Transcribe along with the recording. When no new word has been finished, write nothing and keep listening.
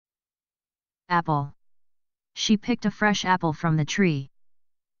Apple. She picked a fresh apple from the tree.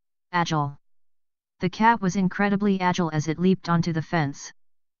 Agile. The cat was incredibly agile as it leaped onto the fence.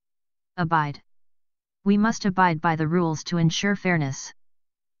 Abide. We must abide by the rules to ensure fairness.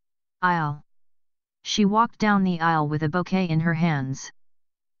 Aisle. She walked down the aisle with a bouquet in her hands.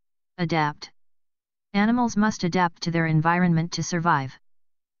 Adapt. Animals must adapt to their environment to survive.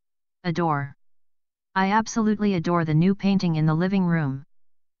 Adore. I absolutely adore the new painting in the living room.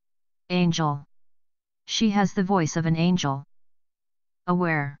 Angel. She has the voice of an angel.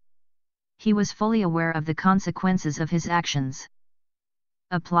 Aware. He was fully aware of the consequences of his actions.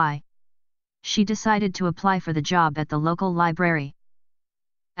 Apply. She decided to apply for the job at the local library.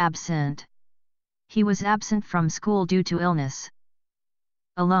 Absent. He was absent from school due to illness.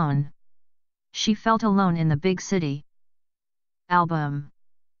 Alone. She felt alone in the big city. Album.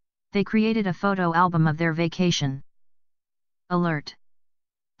 They created a photo album of their vacation. Alert.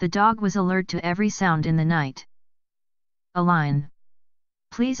 The dog was alert to every sound in the night. Align.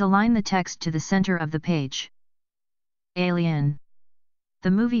 Please align the text to the center of the page. Alien. The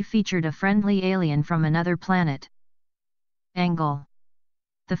movie featured a friendly alien from another planet. Angle.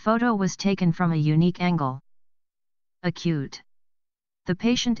 The photo was taken from a unique angle. Acute. The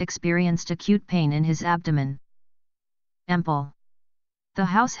patient experienced acute pain in his abdomen. Ample. The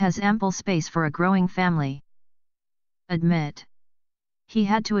house has ample space for a growing family. Admit. He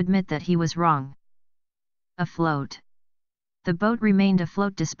had to admit that he was wrong. Afloat. The boat remained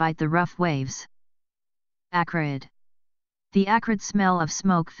afloat despite the rough waves. Acrid. The acrid smell of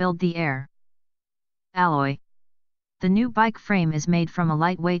smoke filled the air. Alloy. The new bike frame is made from a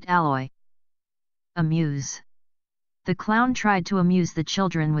lightweight alloy. Amuse. The clown tried to amuse the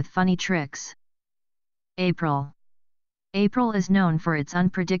children with funny tricks. April. April is known for its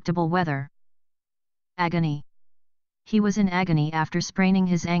unpredictable weather. Agony. He was in agony after spraining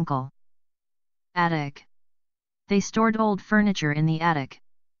his ankle. Attic. They stored old furniture in the attic.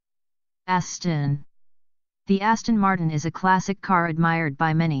 Aston. The Aston Martin is a classic car admired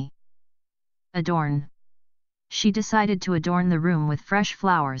by many. Adorn. She decided to adorn the room with fresh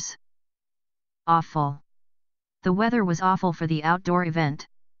flowers. Awful. The weather was awful for the outdoor event.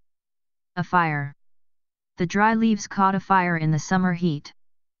 A fire. The dry leaves caught a fire in the summer heat.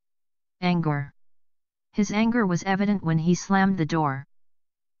 Anger. His anger was evident when he slammed the door.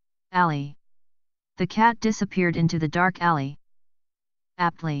 Alley. The cat disappeared into the dark alley.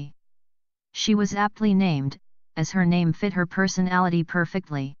 Aptly. She was aptly named, as her name fit her personality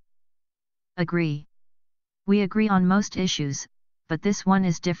perfectly. Agree. We agree on most issues, but this one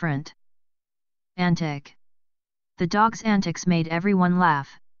is different. Antic. The dog's antics made everyone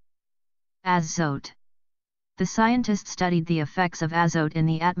laugh. Azote. The scientists studied the effects of azote in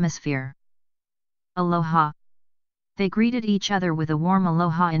the atmosphere. Aloha. They greeted each other with a warm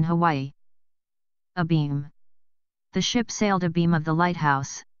aloha in Hawaii. Abeam. The ship sailed abeam of the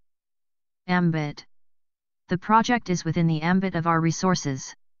lighthouse. Ambit. The project is within the ambit of our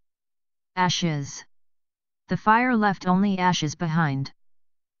resources. Ashes. The fire left only ashes behind.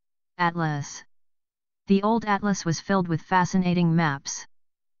 Atlas. The old atlas was filled with fascinating maps.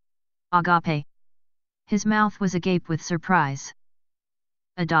 Agape. His mouth was agape with surprise.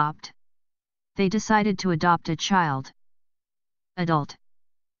 Adopt. They decided to adopt a child. Adult.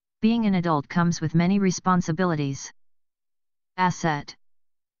 Being an adult comes with many responsibilities. Asset.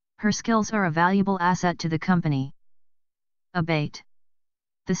 Her skills are a valuable asset to the company. Abate.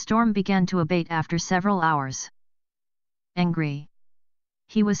 The storm began to abate after several hours. Angry.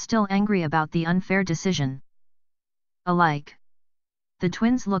 He was still angry about the unfair decision. Alike. The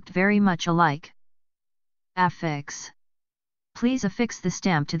twins looked very much alike. Affix. Please affix the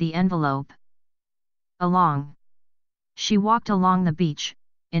stamp to the envelope. Along. She walked along the beach,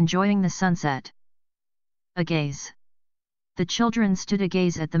 enjoying the sunset. Agaze. The children stood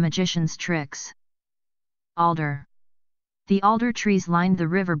agaze at the magician's tricks. Alder. The alder trees lined the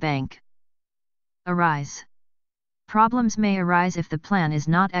river bank. Arise. Problems may arise if the plan is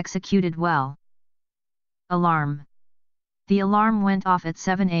not executed well. Alarm. The alarm went off at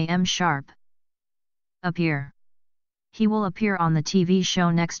 7 a.m. sharp. Appear. He will appear on the TV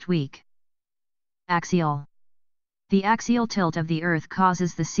show next week. Axial. The axial tilt of the Earth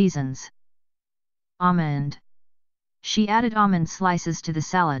causes the seasons. Almond. She added almond slices to the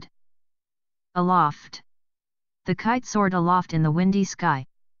salad. Aloft. The kite soared aloft in the windy sky.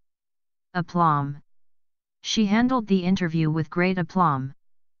 Aplomb. She handled the interview with great aplomb.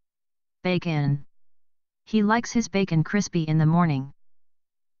 Bacon. He likes his bacon crispy in the morning.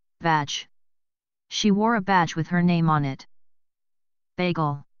 Badge. She wore a badge with her name on it.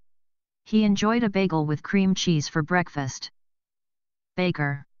 Bagel. He enjoyed a bagel with cream cheese for breakfast.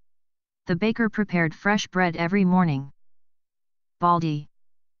 Baker. The baker prepared fresh bread every morning. Baldi.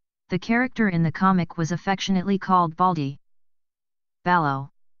 The character in the comic was affectionately called Baldi.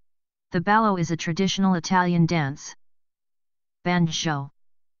 Ballo. The ballo is a traditional Italian dance. Banjo.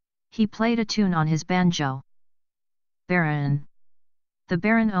 He played a tune on his banjo. Baron. The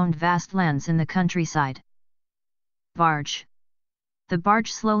baron owned vast lands in the countryside. Barge. The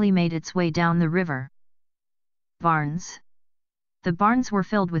barge slowly made its way down the river. Barns. The barns were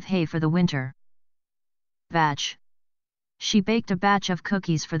filled with hay for the winter. Batch. She baked a batch of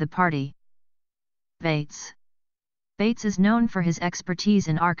cookies for the party. Bates. Bates is known for his expertise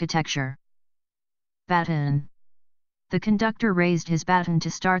in architecture. Baton. The conductor raised his baton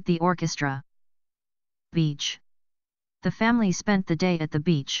to start the orchestra. Beach. The family spent the day at the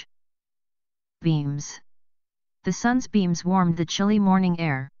beach. Beams. The sun's beams warmed the chilly morning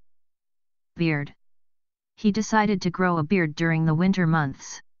air. Beard. He decided to grow a beard during the winter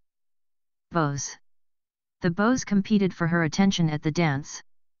months. Bows. The bows competed for her attention at the dance.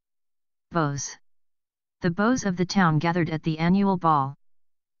 Bows. The beaux of the town gathered at the annual ball.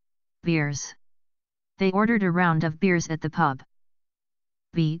 Beers. They ordered a round of beers at the pub.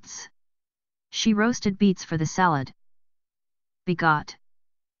 Beets. She roasted beets for the salad. Begot.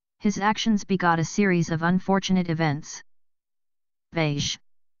 His actions begot a series of unfortunate events. Beige.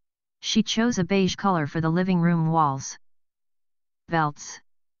 She chose a beige color for the living room walls. Belts.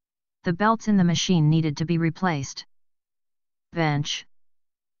 The belts in the machine needed to be replaced. Bench.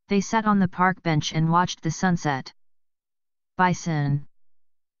 They sat on the park bench and watched the sunset. Bison.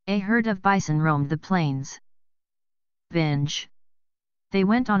 A herd of bison roamed the plains. Binge. They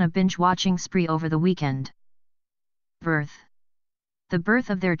went on a binge-watching spree over the weekend. Birth. The birth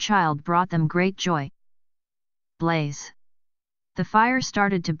of their child brought them great joy. Blaze. The fire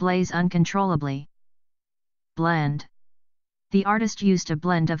started to blaze uncontrollably. Blend. The artist used a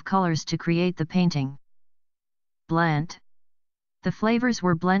blend of colors to create the painting. Blend. The flavors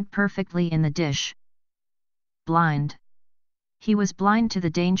were blent perfectly in the dish. Blind. He was blind to the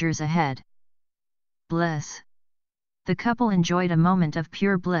dangers ahead. Bliss. The couple enjoyed a moment of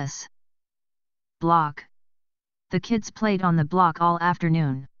pure bliss. Block. The kids played on the block all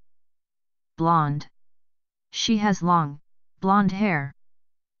afternoon. Blonde. She has long, blonde hair.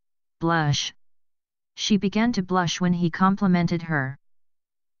 Blush. She began to blush when he complimented her.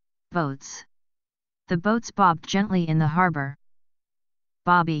 Boats. The boats bobbed gently in the harbor.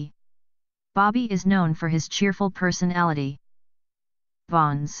 Bobby. Bobby is known for his cheerful personality.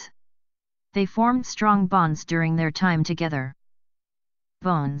 Bonds. They formed strong bonds during their time together.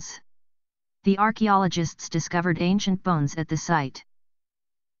 Bones. The archaeologists discovered ancient bones at the site.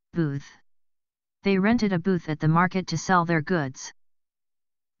 Booth. They rented a booth at the market to sell their goods.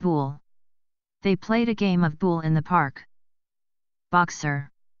 Bool. They played a game of bool in the park. Boxer.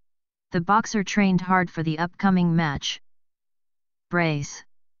 The boxer trained hard for the upcoming match. Brace.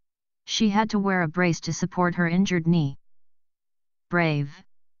 She had to wear a brace to support her injured knee. Brave.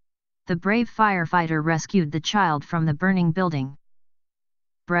 The brave firefighter rescued the child from the burning building.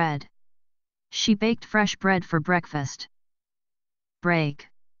 Bread. She baked fresh bread for breakfast. Break.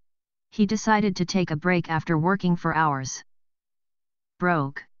 He decided to take a break after working for hours.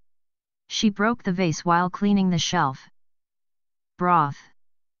 Broke. She broke the vase while cleaning the shelf. Broth.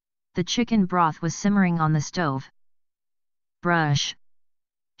 The chicken broth was simmering on the stove. Brush.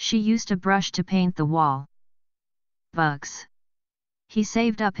 She used a brush to paint the wall. Bucks. He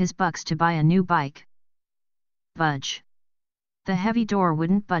saved up his bucks to buy a new bike. Budge. The heavy door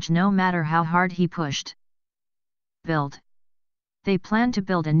wouldn't budge no matter how hard he pushed. Build. They planned to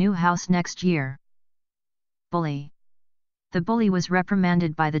build a new house next year. Bully. The bully was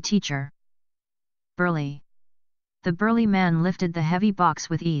reprimanded by the teacher. Burly. The burly man lifted the heavy box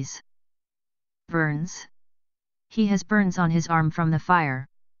with ease. Burns. He has burns on his arm from the fire.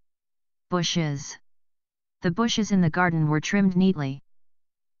 Bushes. The bushes in the garden were trimmed neatly.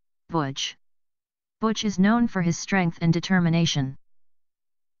 Butch. Butch is known for his strength and determination.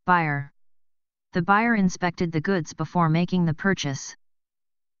 Buyer. The buyer inspected the goods before making the purchase.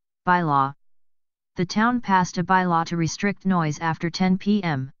 Bylaw. The town passed a bylaw to restrict noise after 10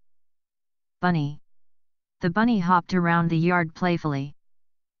 p.m. Bunny. The bunny hopped around the yard playfully.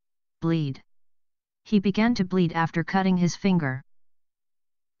 Bleed. He began to bleed after cutting his finger.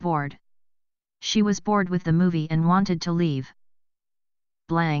 Bored. She was bored with the movie and wanted to leave.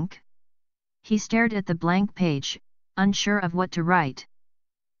 Blank. He stared at the blank page, unsure of what to write.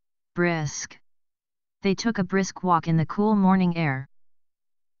 Brisk. They took a brisk walk in the cool morning air.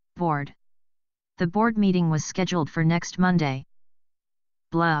 Board. The board meeting was scheduled for next Monday.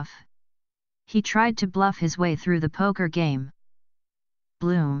 Bluff. He tried to bluff his way through the poker game.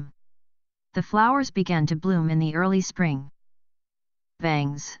 Bloom. The flowers began to bloom in the early spring.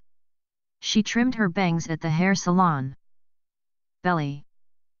 Bangs. She trimmed her bangs at the hair salon. Belly.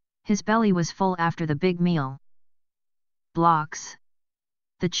 His belly was full after the big meal. Blocks.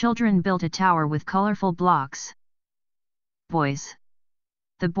 The children built a tower with colorful blocks. Boys.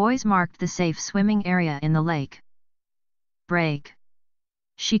 The boys marked the safe swimming area in the lake. Brake.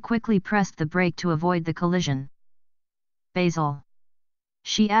 She quickly pressed the brake to avoid the collision. Basil.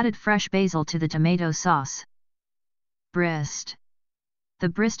 She added fresh basil to the tomato sauce. Brist. The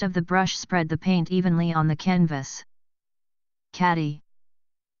brist of the brush spread the paint evenly on the canvas. Caddy.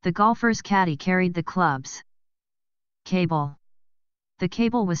 The golfer's caddy carried the clubs. Cable. The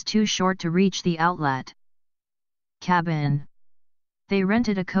cable was too short to reach the outlet. Cabin. They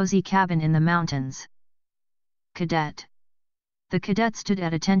rented a cozy cabin in the mountains. Cadet. The cadet stood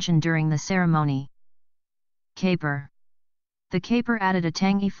at attention during the ceremony. Caper. The caper added a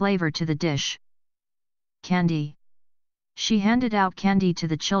tangy flavor to the dish. Candy. She handed out candy to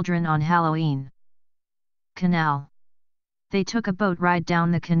the children on Halloween. Canal. They took a boat ride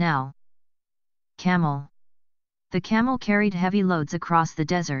down the canal. Camel. The camel carried heavy loads across the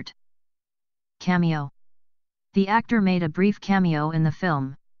desert. Cameo. The actor made a brief cameo in the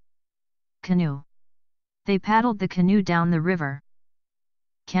film. Canoe. They paddled the canoe down the river.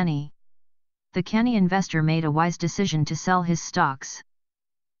 Kenny. The Kenny investor made a wise decision to sell his stocks.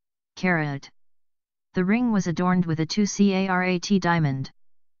 Carat. The ring was adorned with a 2 carat diamond.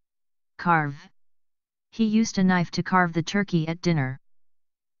 Carve. He used a knife to carve the turkey at dinner.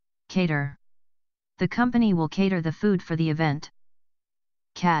 Cater. The company will cater the food for the event.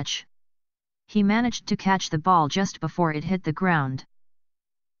 Catch. He managed to catch the ball just before it hit the ground.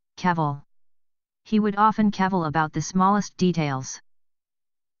 Cavil. He would often cavil about the smallest details.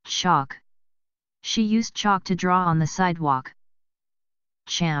 Chalk. She used chalk to draw on the sidewalk.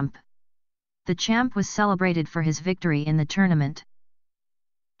 Champ. The champ was celebrated for his victory in the tournament.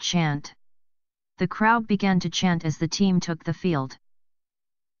 Chant. The crowd began to chant as the team took the field.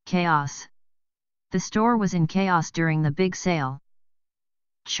 Chaos. The store was in chaos during the big sale.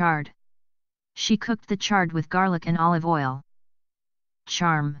 Chard. She cooked the chard with garlic and olive oil.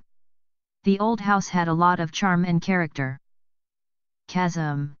 Charm. The old house had a lot of charm and character.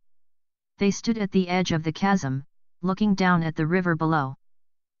 Chasm. They stood at the edge of the chasm, looking down at the river below.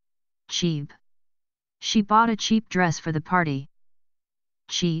 Cheap. She bought a cheap dress for the party.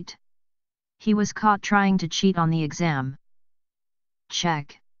 Cheat. He was caught trying to cheat on the exam.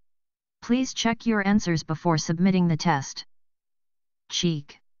 Check. Please check your answers before submitting the test.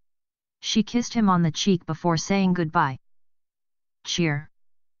 Cheek. She kissed him on the cheek before saying goodbye. Cheer.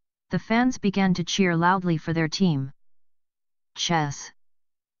 The fans began to cheer loudly for their team. Chess.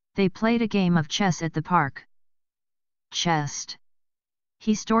 They played a game of chess at the park. Chest.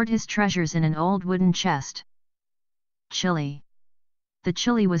 He stored his treasures in an old wooden chest. Chili. The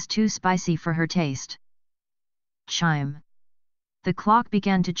chili was too spicy for her taste. Chime. The clock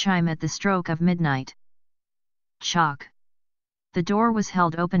began to chime at the stroke of midnight. Chalk. The door was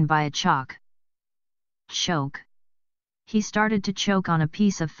held open by a chalk. Choke. He started to choke on a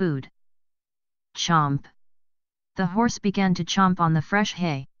piece of food. Chomp. The horse began to chomp on the fresh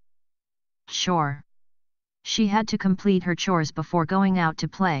hay. Chore. She had to complete her chores before going out to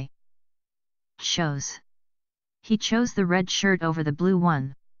play. Chose. He chose the red shirt over the blue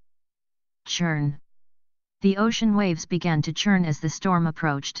one. Churn. The ocean waves began to churn as the storm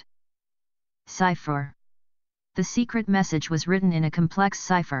approached. Cipher. The secret message was written in a complex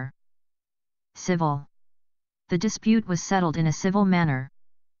cipher. Civil. The dispute was settled in a civil manner.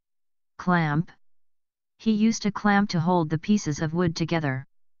 Clamp. He used a clamp to hold the pieces of wood together.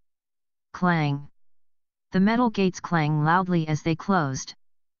 Clang. The metal gates clang loudly as they closed.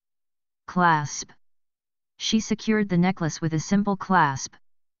 Clasp. She secured the necklace with a simple clasp.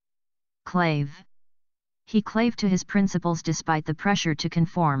 Clave. He clave to his principles despite the pressure to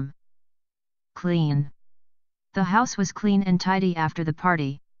conform. Clean. The house was clean and tidy after the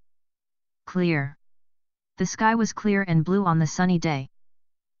party. Clear. The sky was clear and blue on the sunny day.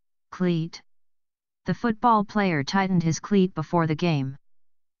 Cleat. The football player tightened his cleat before the game.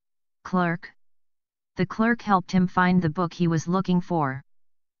 Clerk. The clerk helped him find the book he was looking for.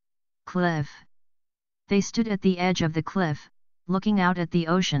 Cliff. They stood at the edge of the cliff, looking out at the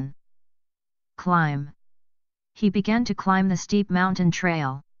ocean. Climb. He began to climb the steep mountain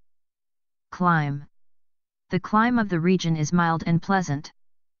trail. Climb. The climb of the region is mild and pleasant.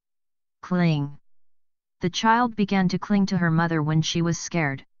 Cling. The child began to cling to her mother when she was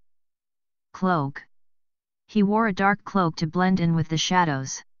scared. Cloak. He wore a dark cloak to blend in with the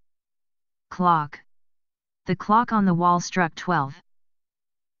shadows. Clock. The clock on the wall struck 12.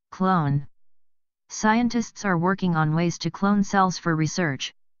 Clone. Scientists are working on ways to clone cells for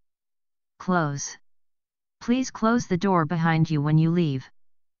research. Close. Please close the door behind you when you leave.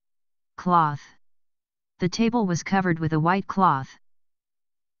 Cloth. The table was covered with a white cloth.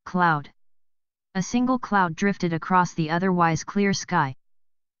 Cloud. A single cloud drifted across the otherwise clear sky.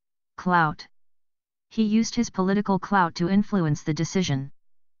 Clout. He used his political clout to influence the decision.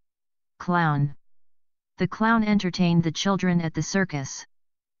 Clown. The clown entertained the children at the circus.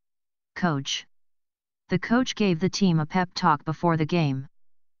 Coach. The coach gave the team a pep talk before the game.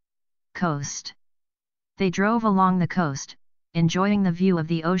 Coast. They drove along the coast, enjoying the view of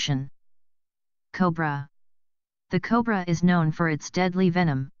the ocean. Cobra. The cobra is known for its deadly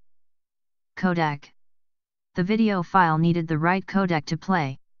venom. Codec. The video file needed the right codec to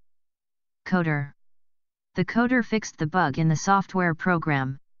play. Coder. The coder fixed the bug in the software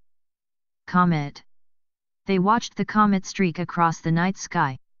program. Comet. They watched the comet streak across the night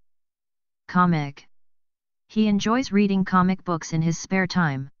sky. Comic. He enjoys reading comic books in his spare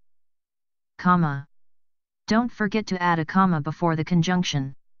time. Comma. Don't forget to add a comma before the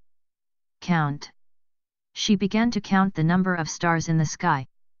conjunction. Count. She began to count the number of stars in the sky.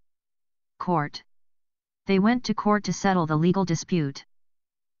 Court. They went to court to settle the legal dispute.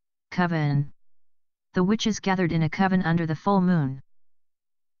 Coven. The witches gathered in a coven under the full moon.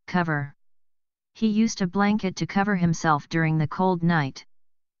 Cover. He used a blanket to cover himself during the cold night.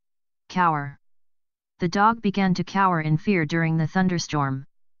 Cower. The dog began to cower in fear during the thunderstorm.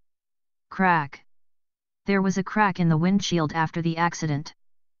 Crack. There was a crack in the windshield after the accident.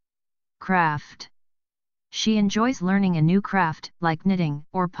 Craft. She enjoys learning a new craft, like knitting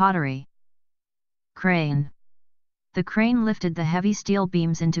or pottery. Crane. The crane lifted the heavy steel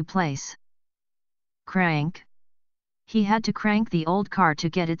beams into place. Crank. He had to crank the old car to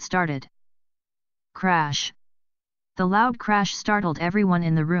get it started. Crash. The loud crash startled everyone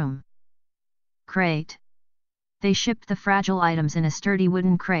in the room. Crate. They shipped the fragile items in a sturdy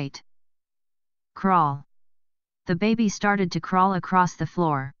wooden crate. Crawl. The baby started to crawl across the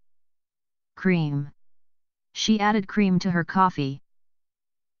floor. Cream. She added cream to her coffee.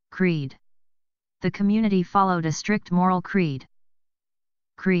 Creed. The community followed a strict moral creed.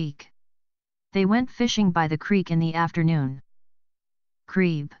 Creek. They went fishing by the creek in the afternoon.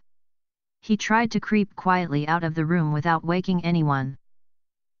 Creep. He tried to creep quietly out of the room without waking anyone.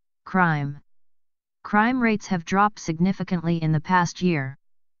 Crime. Crime rates have dropped significantly in the past year.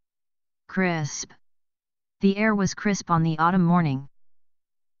 Crisp. The air was crisp on the autumn morning.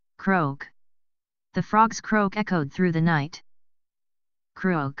 Croak. The frog's croak echoed through the night.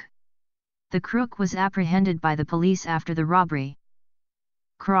 Crook. The crook was apprehended by the police after the robbery.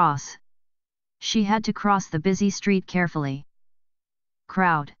 Cross. She had to cross the busy street carefully.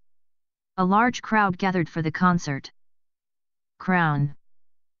 Crowd. A large crowd gathered for the concert. Crown.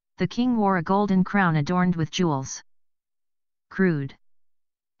 The king wore a golden crown adorned with jewels. Crude.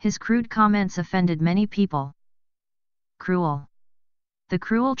 His crude comments offended many people. Cruel. The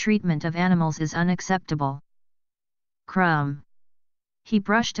cruel treatment of animals is unacceptable. Crumb. He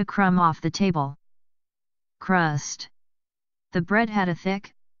brushed a crumb off the table. Crust. The bread had a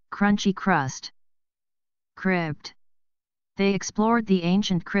thick, crunchy crust. Crypt. They explored the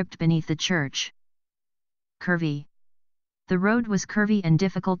ancient crypt beneath the church. Curvy. The road was curvy and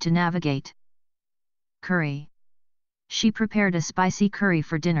difficult to navigate. Curry. She prepared a spicy curry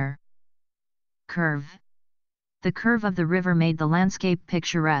for dinner. Curve. The curve of the river made the landscape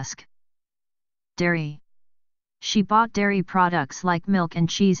picturesque. Dairy. She bought dairy products like milk and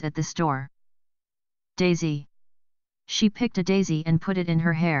cheese at the store. Daisy. She picked a daisy and put it in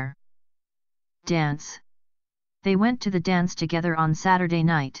her hair. Dance. They went to the dance together on Saturday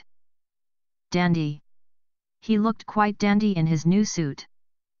night. Dandy. He looked quite dandy in his new suit.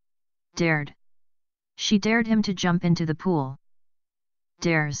 Dared. She dared him to jump into the pool.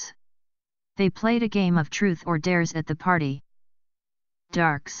 Dares. They played a game of truth or dares at the party.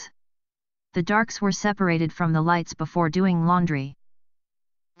 Darks. The darks were separated from the lights before doing laundry.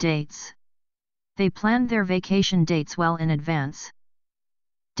 Dates. They planned their vacation dates well in advance.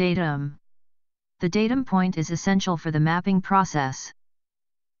 Datum. The datum point is essential for the mapping process.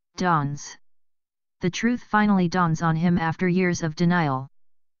 Dawns. The truth finally dawns on him after years of denial.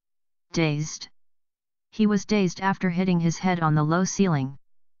 Dazed. He was dazed after hitting his head on the low ceiling.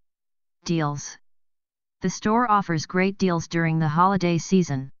 Deals. The store offers great deals during the holiday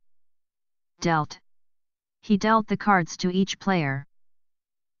season. Dealt. He dealt the cards to each player.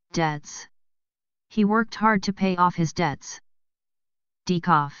 Debts. He worked hard to pay off his debts.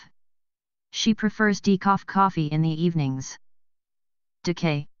 Decoff. She prefers decaf coffee in the evenings.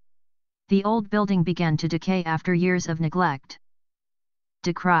 Decay. The old building began to decay after years of neglect.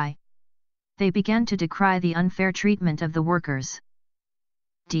 Decry. They began to decry the unfair treatment of the workers.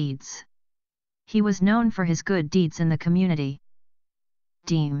 Deeds. He was known for his good deeds in the community.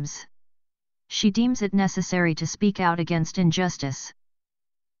 Deems. She deems it necessary to speak out against injustice.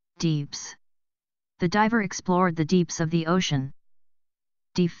 Deeps. The diver explored the deeps of the ocean.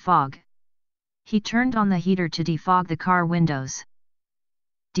 Defog. He turned on the heater to defog the car windows.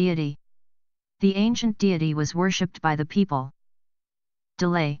 Deity. The ancient deity was worshipped by the people.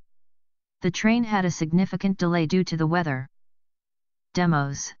 Delay. The train had a significant delay due to the weather.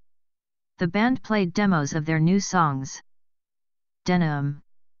 Demos. The band played demos of their new songs. Denim.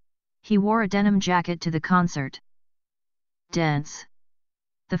 He wore a denim jacket to the concert. Dense.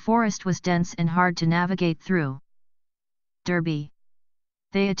 The forest was dense and hard to navigate through. Derby.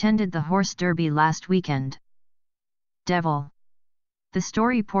 They attended the horse derby last weekend. Devil. The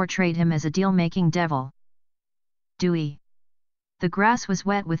story portrayed him as a deal-making devil. Dewy. The grass was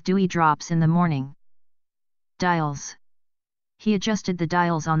wet with dewy drops in the morning. Dials. He adjusted the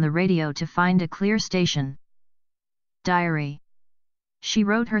dials on the radio to find a clear station. Diary. She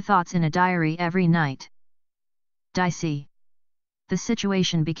wrote her thoughts in a diary every night. Dicey. The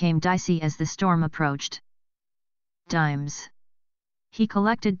situation became dicey as the storm approached. Dimes. He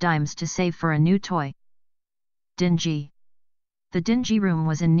collected dimes to save for a new toy. Dingy. The dingy room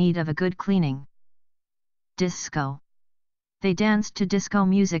was in need of a good cleaning. Disco. They danced to disco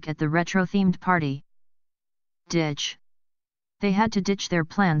music at the retro-themed party. Ditch. They had to ditch their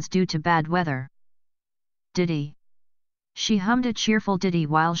plans due to bad weather. Ditty. She hummed a cheerful ditty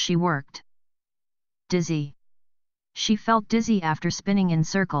while she worked. Dizzy. She felt dizzy after spinning in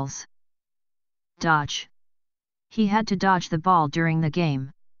circles. Dodge. He had to dodge the ball during the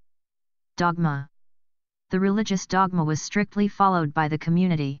game. Dogma. The religious dogma was strictly followed by the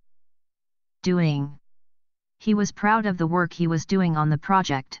community. Doing. He was proud of the work he was doing on the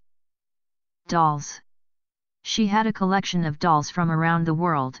project. Dolls. She had a collection of dolls from around the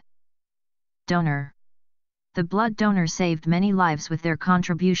world. Donor. The blood donor saved many lives with their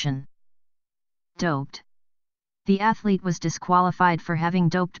contribution. Doped. The athlete was disqualified for having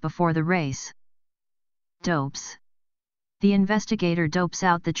doped before the race. Dopes. The investigator dopes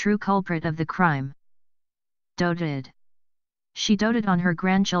out the true culprit of the crime. Doted. She doted on her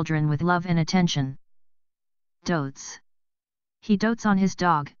grandchildren with love and attention. Dotes. He dotes on his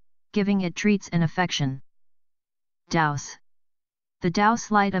dog, giving it treats and affection. Douse. The douse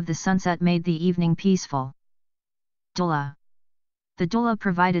light of the sunset made the evening peaceful. Doula. The doula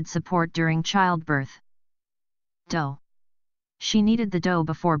provided support during childbirth. Dough. She kneaded the dough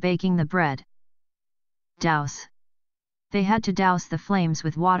before baking the bread. Douse. They had to douse the flames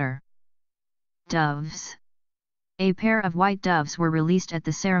with water. Doves. A pair of white doves were released at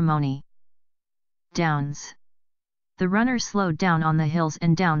the ceremony. Downs. The runner slowed down on the hills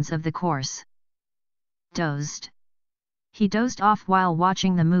and downs of the course. Dozed. He dozed off while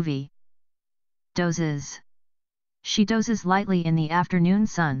watching the movie. Dozes. She dozes lightly in the afternoon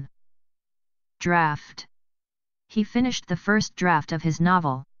sun. Draft. He finished the first draft of his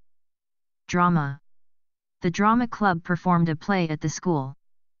novel. Drama. The drama club performed a play at the school.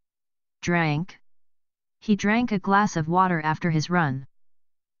 Drank. He drank a glass of water after his run.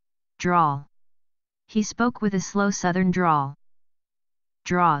 Drawl. He spoke with a slow southern drawl.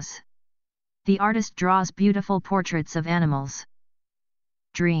 Draws. The artist draws beautiful portraits of animals.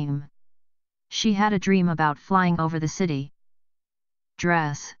 Dream. She had a dream about flying over the city.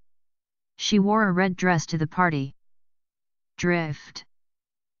 Dress. She wore a red dress to the party. Drift.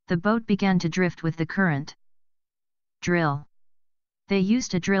 The boat began to drift with the current. Drill. They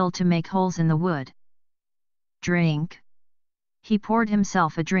used a drill to make holes in the wood. Drink. He poured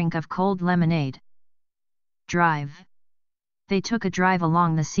himself a drink of cold lemonade. Drive. They took a drive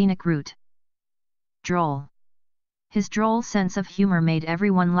along the scenic route. Droll. His droll sense of humor made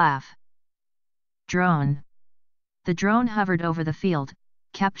everyone laugh. Drone. The drone hovered over the field,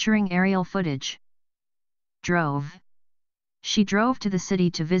 capturing aerial footage. Drove. She drove to the city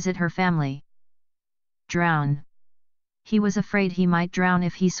to visit her family. Drown. He was afraid he might drown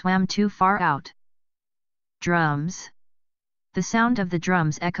if he swam too far out. Drums. The sound of the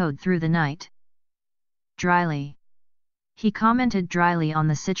drums echoed through the night. Dryly. He commented dryly on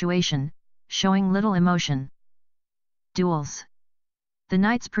the situation, showing little emotion. Duels. The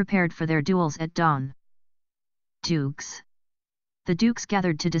knights prepared for their duels at dawn. Dukes. The dukes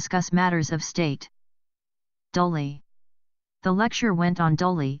gathered to discuss matters of state. Dully. The lecture went on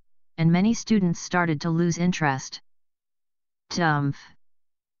dully, and many students started to lose interest. Dumph.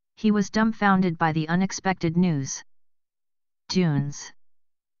 He was dumbfounded by the unexpected news. Dunes.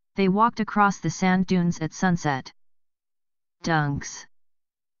 They walked across the sand dunes at sunset. Dunks.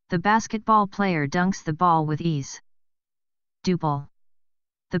 The basketball player dunks the ball with ease. Duple.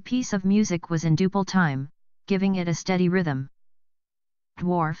 The piece of music was in duple time, giving it a steady rhythm.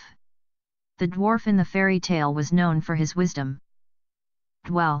 Dwarf. The dwarf in the fairy tale was known for his wisdom.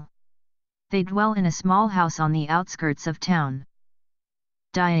 Dwell. They dwell in a small house on the outskirts of town.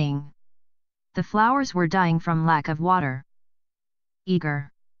 Dying. The flowers were dying from lack of water.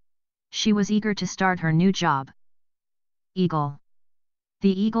 Eager. She was eager to start her new job. Eagle.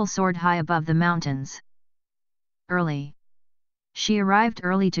 The eagle soared high above the mountains. Early. She arrived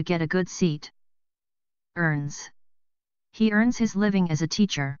early to get a good seat. Earns. He earns his living as a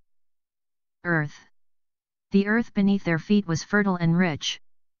teacher. Earth. The earth beneath their feet was fertile and rich.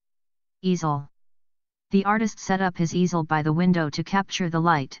 Easel. The artist set up his easel by the window to capture the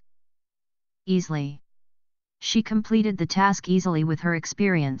light. Easily. She completed the task easily with her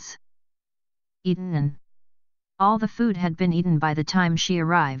experience. Eaten. All the food had been eaten by the time she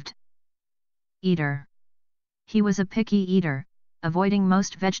arrived. Eater. He was a picky eater, avoiding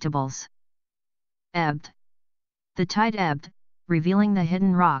most vegetables. Ebbed. The tide ebbed, revealing the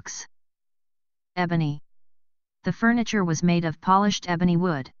hidden rocks. Ebony. The furniture was made of polished ebony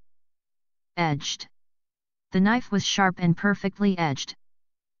wood. Edged. The knife was sharp and perfectly edged.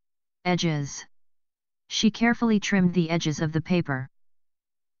 Edges. She carefully trimmed the edges of the paper.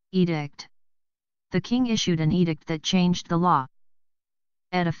 Edict. The king issued an edict that changed the law.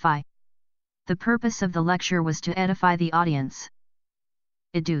 Edify. The purpose of the lecture was to edify the audience.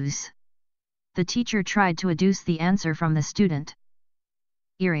 Educe. The teacher tried to educe the answer from the student.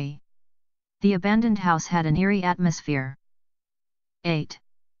 Eerie. The abandoned house had an eerie atmosphere. 8.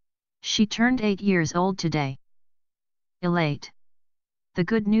 She turned 8 years old today. Elate. The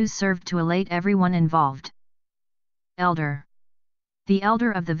good news served to elate everyone involved. Elder. The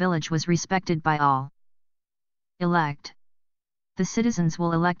elder of the village was respected by all. Elect. The citizens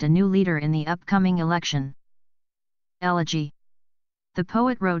will elect a new leader in the upcoming election. Elegy. The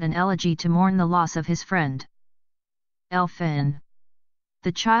poet wrote an elegy to mourn the loss of his friend. Elfin.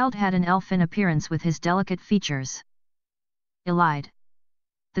 The child had an elfin appearance with his delicate features. Elide.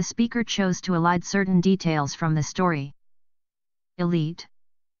 The speaker chose to elide certain details from the story. Elite.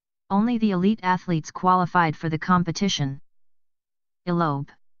 Only the elite athletes qualified for the competition.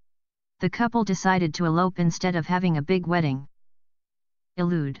 Elope. The couple decided to elope instead of having a big wedding.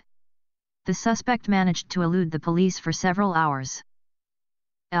 Elude. The suspect managed to elude the police for several hours.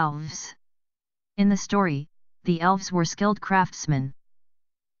 Elves. In the story, the elves were skilled craftsmen.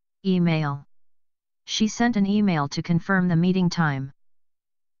 Email. She sent an email to confirm the meeting time.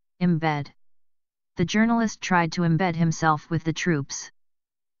 Embed. The journalist tried to embed himself with the troops.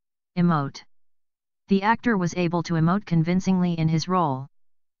 Emote. The actor was able to emote convincingly in his role.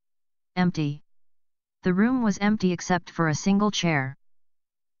 Empty. The room was empty except for a single chair.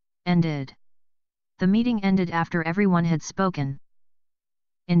 Ended. The meeting ended after everyone had spoken.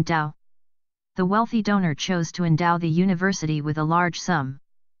 Endow. The wealthy donor chose to endow the university with a large sum.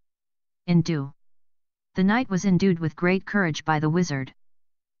 Endue. The knight was endued with great courage by the wizard.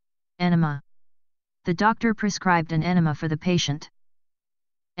 Enema. The doctor prescribed an enema for the patient.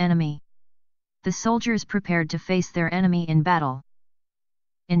 Enemy. The soldiers prepared to face their enemy in battle.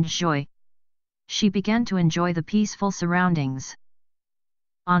 Enjoy. She began to enjoy the peaceful surroundings.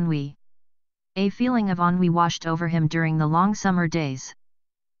 Ennui. A feeling of ennui washed over him during the long summer days.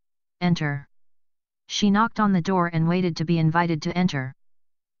 Enter. She knocked on the door and waited to be invited to enter.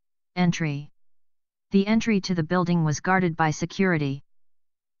 Entry. The entry to the building was guarded by security.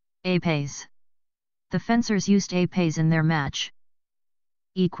 Épées. The fencers used épées in their match.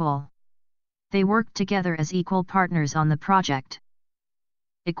 Equal. They worked together as equal partners on the project.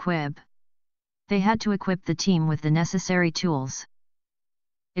 Equip. They had to equip the team with the necessary tools.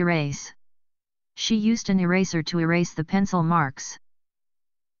 Erase. She used an eraser to erase the pencil marks.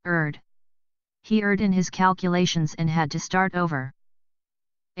 Erred. He erred in his calculations and had to start over.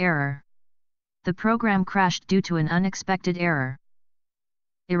 Error. The program crashed due to an unexpected error.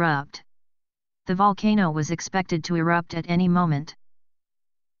 Erupt. The volcano was expected to erupt at any moment.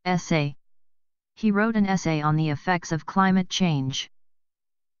 Essay. He wrote an essay on the effects of climate change.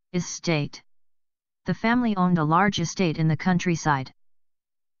 Estate. The family owned a large estate in the countryside.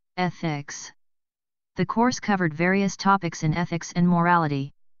 Ethics. The course covered various topics in ethics and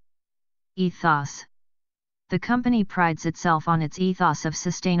morality. Ethos. The company prides itself on its ethos of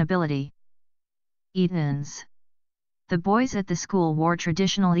sustainability. Etons. The boys at the school wore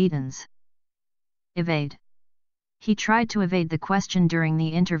traditional Etons. Evade. He tried to evade the question during the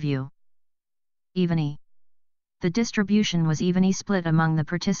interview. Eveny. The distribution was evenly split among the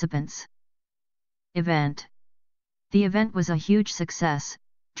participants. Event. The event was a huge success,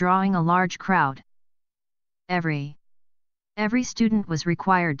 drawing a large crowd. Every student was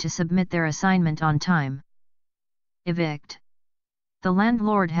required to submit their assignment on time. Evict. The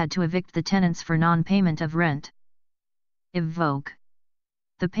landlord had to evict the tenants for non-payment of rent. Evoke.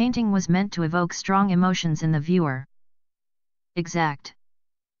 The painting was meant to evoke strong emotions in the viewer. Exact.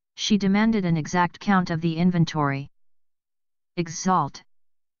 She demanded an exact count of the inventory. Exalt.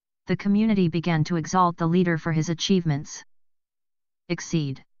 The community began to exalt the leader for his achievements.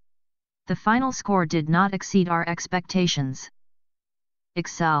 Exceed. The final score did not exceed our expectations.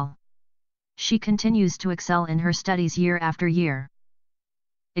 Excel. She continues to excel in her studies year after year.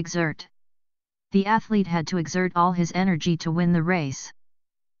 Exert. The athlete had to exert all his energy to win the race.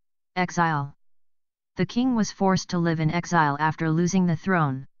 Exile. The king was forced to live in exile after losing the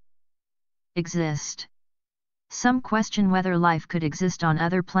throne. Exist. Some question whether life could exist on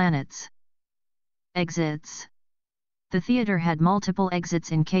other planets. Exits. The theater had multiple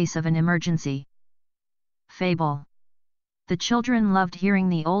exits in case of an emergency. Fable. The children loved hearing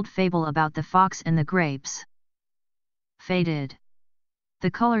the old fable about the fox and the grapes. Faded.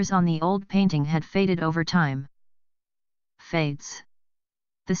 The colors on the old painting had faded over time. Fades.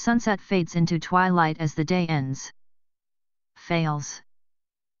 The sunset fades into twilight as the day ends. Fails.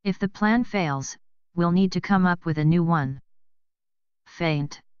 If the plan fails, we'll need to come up with a new one.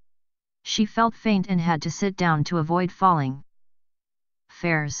 Faint. She felt faint and had to sit down to avoid falling.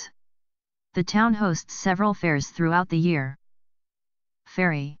 Fairs. The town hosts several fairs throughout the year.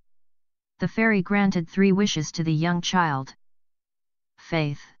 Fairy. The fairy granted 3 wishes to the young child.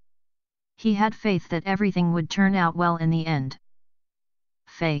 Faith. He had faith that everything would turn out well in the end.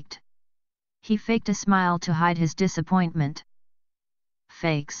 Faked. He faked a smile to hide his disappointment.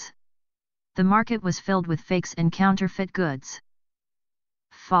 Fakes. The market was filled with fakes and counterfeit goods.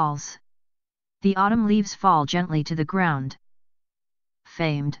 Falls. The autumn leaves fall gently to the ground.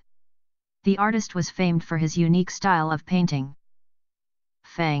 Famed. The artist was famed for his unique style of painting.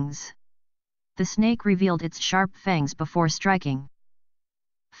 Fangs. The snake revealed its sharp fangs before striking.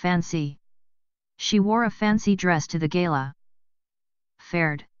 Fancy. She wore a fancy dress to the gala.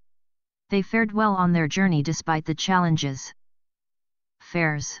 Fared. They fared well on their journey despite the challenges.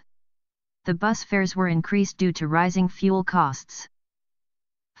 Fares. The bus fares were increased due to rising fuel costs.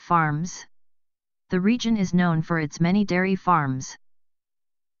 Farms. The region is known for its many dairy farms.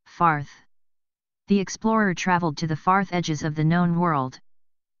 Farth. The explorer traveled to the farth edges of the known world.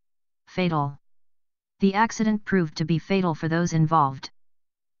 Fatal. The accident proved to be fatal for those involved.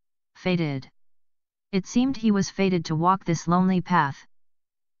 Fated. It seemed he was fated to walk this lonely path.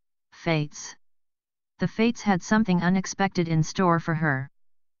 Fates. The fates had something unexpected in store for her.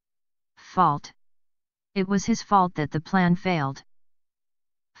 Fault. It was his fault that the plan failed.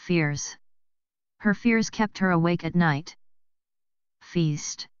 Fears. Her fears kept her awake at night.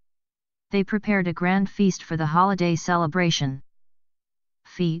 Feast. They prepared a grand feast for the holiday celebration.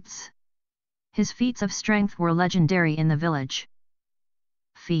 Feats. His feats of strength were legendary in the village.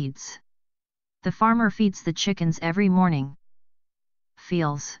 Feeds. The farmer feeds the chickens every morning.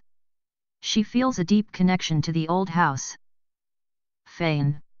 Feels. She feels a deep connection to the old house.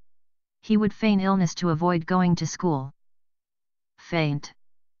 Feign. He would feign illness to avoid going to school. Feint.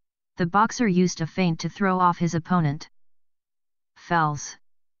 The boxer used a feint to throw off his opponent. Fells.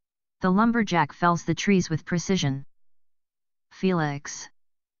 The lumberjack fells the trees with precision. Felix.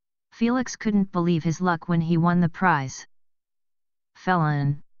 Felix couldn't believe his luck when he won the prize.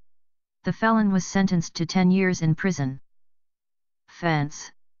 Felon. The felon was sentenced to 10 years in prison.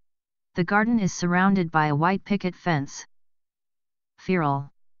 Fence. The garden is surrounded by a white picket fence.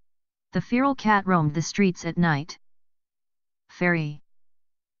 Feral. The feral cat roamed the streets at night. Ferry.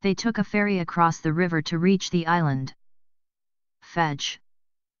 They took a ferry across the river to reach the island. Fetch.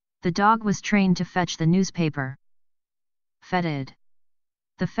 The dog was trained to fetch the newspaper. Fetid.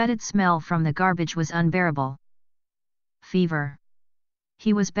 The fetid smell from the garbage was unbearable. Fever.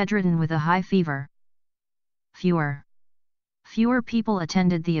 He was bedridden with a high fever. Fewer. Fewer people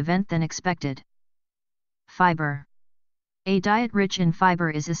attended the event than expected. Fiber. A diet rich in fiber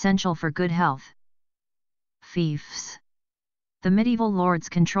is essential for good health. Fiefs. The medieval lords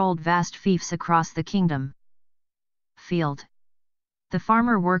controlled vast fiefs across the kingdom. Field. The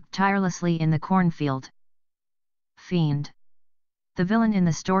farmer worked tirelessly in the cornfield. Fiend. The villain in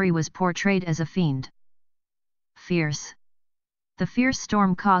the story was portrayed as a fiend. Fierce. The fierce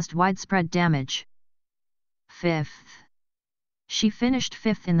storm caused widespread damage. Fifth. She finished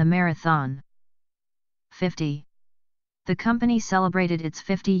 5th in the marathon. 50. The company celebrated its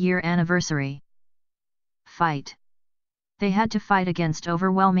 50-year anniversary. Fight. They had to fight against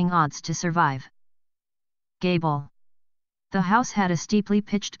overwhelming odds to survive. Gable. The house had a steeply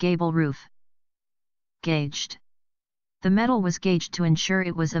pitched gable roof. Gauged. The metal was gauged to ensure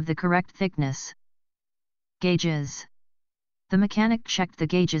it was of the correct thickness. Gauges. The mechanic checked the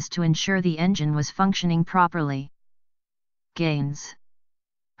gauges to ensure the engine was functioning properly. Gains.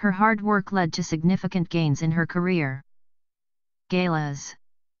 Her hard work led to significant gains in her career. Galas.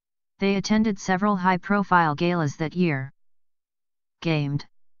 They attended several high-profile galas that year. Gamed.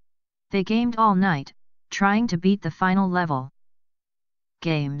 They gamed all night, trying to beat the final level.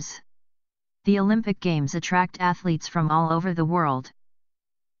 Games. The Olympic Games attract athletes from all over the world.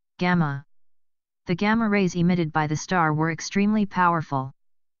 Gamma. The gamma rays emitted by the star were extremely powerful.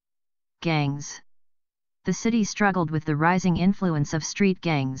 Gangs. The city struggled with the rising influence of street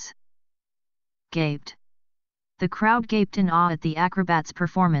gangs. Gaped. The crowd gaped in awe at the acrobat's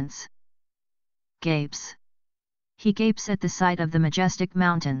performance. Gapes. He gapes at the sight of the majestic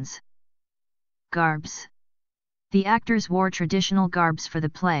mountains. Garbs. The actors wore traditional garbs for the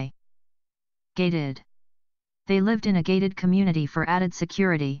play. Gated. They lived in a gated community for added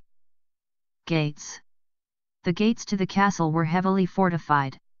security. Gates. The gates to the castle were heavily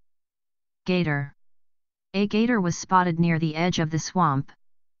fortified. Gator. A gator was spotted near the edge of the swamp.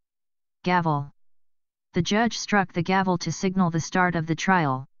 Gavel. The judge struck the gavel to signal the start of the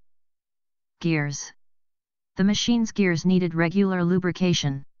trial. Gears. The machine's gears needed regular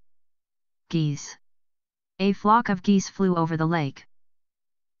lubrication. Geese. A flock of geese flew over the lake.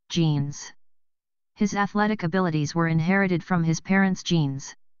 Genes. His athletic abilities were inherited from his parents'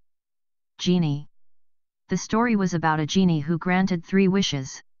 genes. Genie. The story was about a genie who granted 3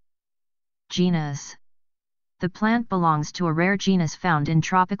 wishes. Genus. The plant belongs to a rare genus found in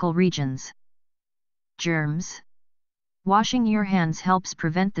tropical regions. Germs. Washing your hands helps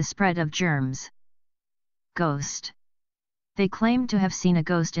prevent the spread of germs. Ghost. They claimed to have seen a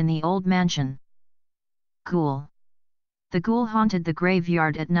ghost in the old mansion. Ghoul. The ghoul haunted the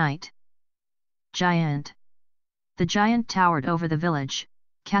graveyard at night. Giant. The giant towered over the village,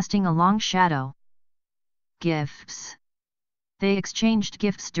 casting a long shadow. Gifts. They exchanged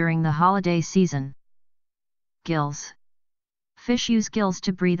gifts during the holiday season. Gills. Fish use gills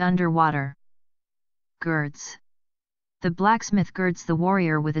to breathe underwater. Girds. The blacksmith girds the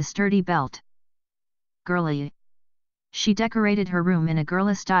warrior with a sturdy belt. Girly. She decorated her room in a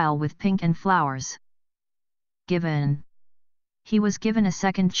girly style with pink and flowers. Given. He was given a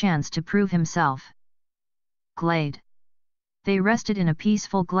second chance to prove himself. Glade. They rested in a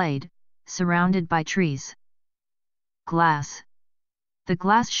peaceful glade, surrounded by trees. Glass. The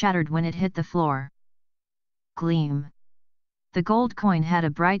glass shattered when it hit the floor. Gleam. The gold coin had a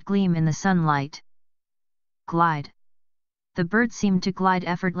bright gleam in the sunlight. Glide. The bird seemed to glide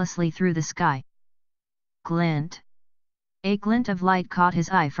effortlessly through the sky. Glint. A glint of light caught his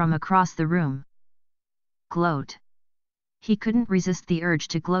eye from across the room. Gloat. He couldn't resist the urge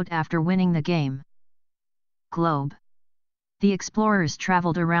to gloat after winning the game. Globe. The explorers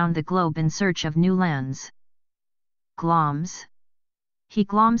traveled around the globe in search of new lands. Gloms. He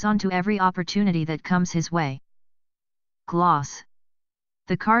gloms onto every opportunity that comes his way. Gloss.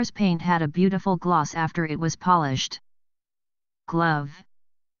 The car's paint had a beautiful gloss after it was polished. Glove.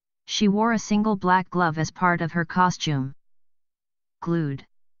 She wore a single black glove as part of her costume. Glued.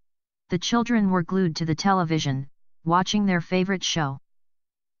 The children were glued to the television, watching their favorite show.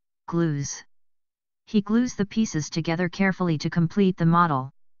 Glues. He glues the pieces together carefully to complete the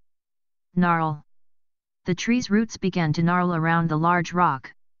model. Gnarl. The tree's roots began to gnarl around the large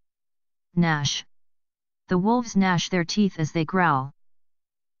rock. Gnash. The wolves gnash their teeth as they growl.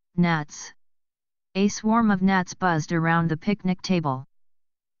 Gnats. A swarm of gnats buzzed around the picnic table.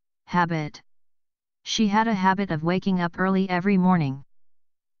 Habit. She had a habit of waking up early every morning.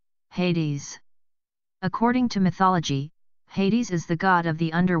 Hades. According to mythology, Hades is the god of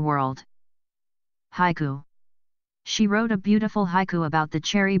the underworld. Haiku. She wrote a beautiful haiku about the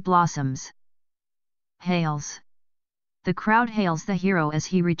cherry blossoms. Hails. The crowd hails the hero as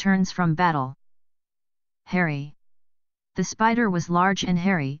he returns from battle. Hairy. The spider was large and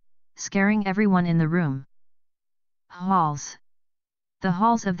hairy, scaring everyone in the room. Halls. The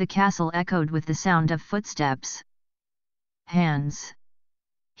halls of the castle echoed with the sound of footsteps. Hands.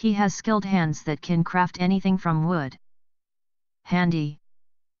 He has skilled hands that can craft anything from wood. Handy.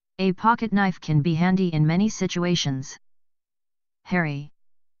 A pocket knife can be handy in many situations. Harry.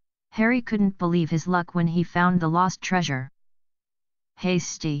 Harry couldn't believe his luck when he found the lost treasure.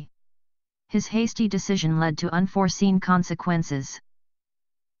 Hasty. His hasty decision led to unforeseen consequences.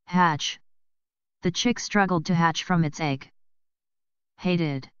 Hatch. The chick struggled to hatch from its egg.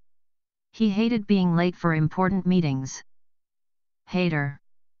 Hated. He hated being late for important meetings. Hater.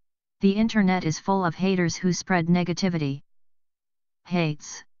 The internet is full of haters who spread negativity.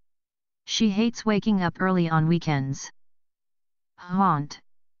 Hates. She hates waking up early on weekends. Haunt.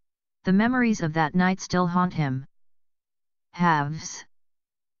 The memories of that night still haunt him. Haves.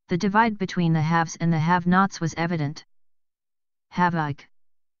 The divide between the haves and the have-nots was evident. Havoc.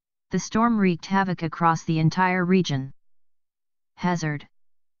 The storm wreaked havoc across the entire region. Hazard.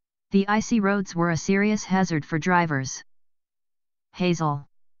 The icy roads were a serious hazard for drivers. Hazel.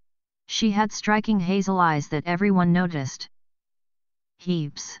 She had striking hazel eyes that everyone noticed.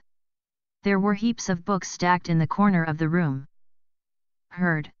 Heaps. There were heaps of books stacked in the corner of the room.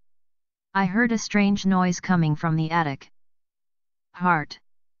 Heard. I heard a strange noise coming from the attic. Heart.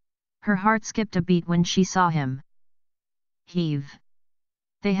 Her heart skipped a beat when she saw him. Heave.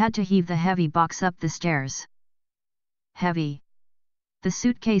 They had to heave the heavy box up the stairs. Heavy. The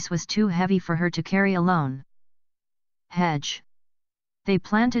suitcase was too heavy for her to carry alone. Hedge. They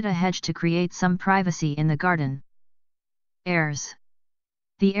planted a hedge to create some privacy in the garden. Heirs.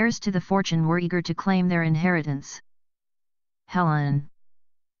 The heirs to the fortune were eager to claim their inheritance. Helen.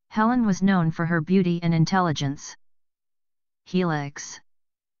 Helen was known for her beauty and intelligence. Helix.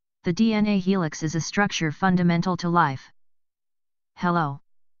 The DNA helix is a structure fundamental to life. Hello.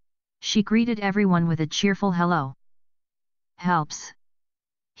 She greeted everyone with a cheerful hello. Helps.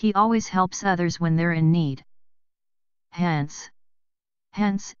 He always helps others when they're in need. Hence.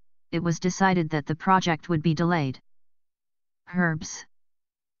 Hence, it was decided that the project would be delayed. Herbs.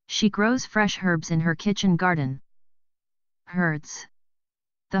 She grows fresh herbs in her kitchen garden. Herds.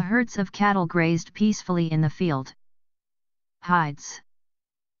 The herds of cattle grazed peacefully in the field. Hides.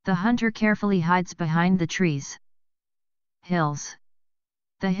 The hunter carefully hides behind the trees. Hills.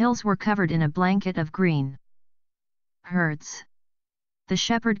 The hills were covered in a blanket of green. Herds. The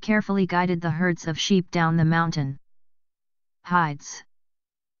shepherd carefully guided the herds of sheep down the mountain. Hides.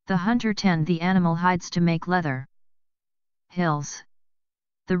 The hunter tanned the animal hides to make leather. Hills.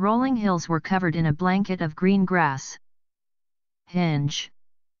 The rolling hills were covered in a blanket of green grass. Hinge.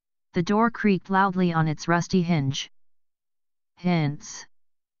 The door creaked loudly on its rusty hinge. Hints.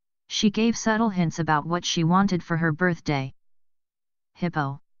 She gave subtle hints about what she wanted for her birthday.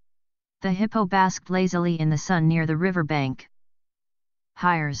 Hippo. The hippo basked lazily in the sun near the riverbank.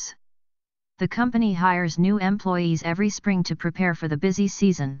 Hires. The company hires new employees every spring to prepare for the busy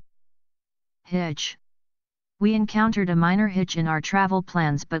season. Hitch. We encountered a minor hitch in our travel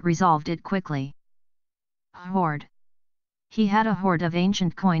plans but resolved it quickly. Hoard. He had a hoard of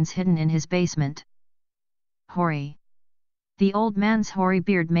ancient coins hidden in his basement. Hoary. The old man's hoary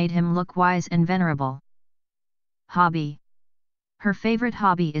beard made him look wise and venerable. Hobby. Her favorite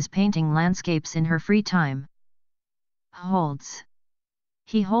hobby is painting landscapes in her free time. Holds.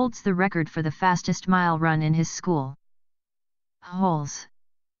 He holds the record for the fastest mile run in his school. Holes.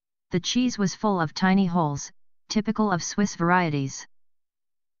 The cheese was full of tiny holes, typical of Swiss varieties.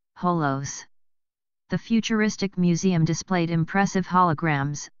 Holos. The futuristic museum displayed impressive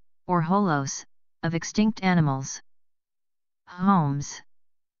holograms, or holos, of extinct animals. Homes.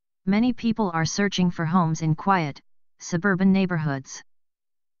 Many people are searching for homes in quiet, suburban neighborhoods.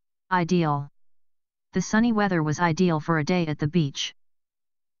 Ideal. The sunny weather was ideal for a day at the beach.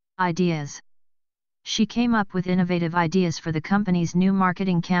 Ideas. She came up with innovative ideas for the company's new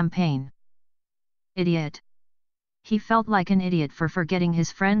marketing campaign. Idiot. He felt like an idiot for forgetting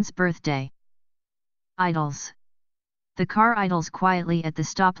his friend's birthday. Idles. The car idles quietly at the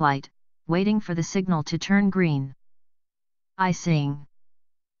stoplight, waiting for the signal to turn green. Icing.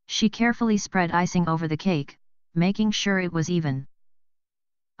 She carefully spread icing over the cake, making sure it was even.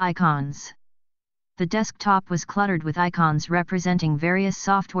 Icons. The desktop was cluttered with icons representing various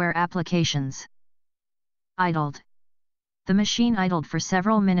software applications. Idled. The machine idled for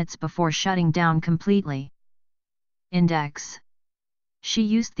several minutes before shutting down completely. Index. She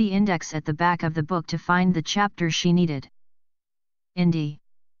used the index at the back of the book to find the chapter she needed. Indie.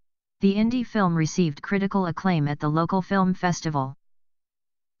 The indie film received critical acclaim at the local film festival.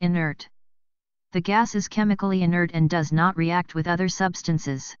 Inert. The gas is chemically inert and does not react with other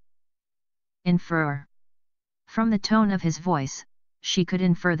substances. Infer. From the tone of his voice, she could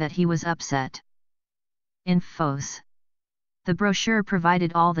infer that he was upset. Infos. The brochure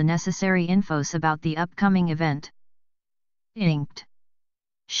provided all the necessary infos about the upcoming event. Inked.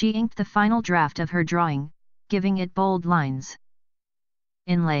 She inked the final draft of her drawing, giving it bold lines.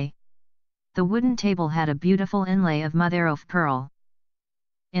 Inlay. The wooden table had a beautiful inlay of mother of pearl.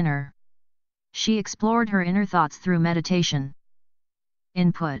 Inner. She explored her inner thoughts through meditation.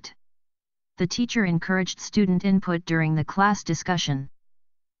 Input. The teacher encouraged student input during the class discussion.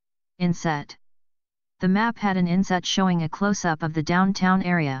 Inset. The map had an inset showing a close-up of the downtown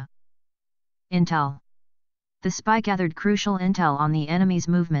area. Intel. The spy gathered crucial intel on the enemy's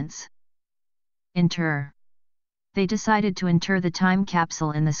movements. Inter. They decided to inter the time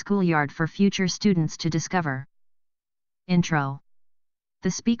capsule in the schoolyard for future students to discover. Intro.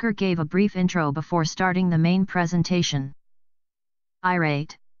 The speaker gave a brief intro before starting the main presentation.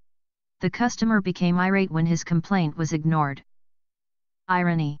 Irate. The customer became irate when his complaint was ignored.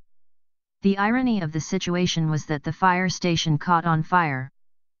 Irony. The irony of the situation was that the fire station caught on fire.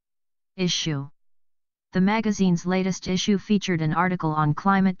 Issue. The magazine's latest issue featured an article on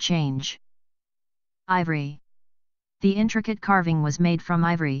climate change. Ivory. The intricate carving was made from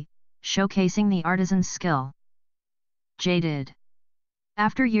ivory, showcasing the artisan's skill. Jaded.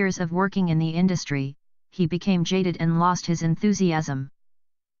 After years of working in the industry, he became jaded and lost his enthusiasm.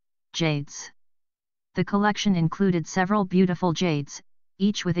 Jades. The collection included several beautiful jades,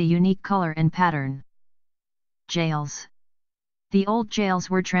 each with a unique color and pattern. Jails. The old jails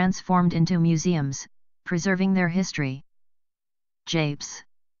were transformed into museums, preserving their history. Japes.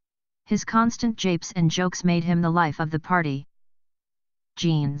 His constant japes and jokes made him the life of the party.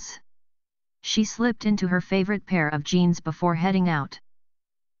 Jeans. She slipped into her favorite pair of jeans before heading out.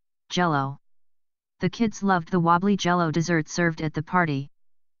 Jello. The kids loved the wobbly Jello dessert served at the party.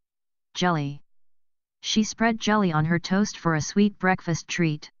 Jelly. She spread jelly on her toast for a sweet breakfast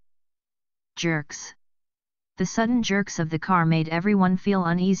treat. Jerks. The sudden jerks of the car made everyone feel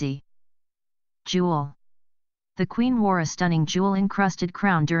uneasy. Jewel. The queen wore a stunning jewel-encrusted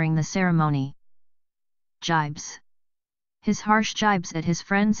crown during the ceremony. Jibes. His harsh jibes at his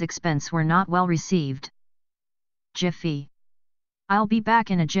friend's expense were not well received. Jiffy. I'll be back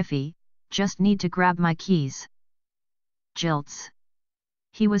in a jiffy, just need to grab my keys. Jilts.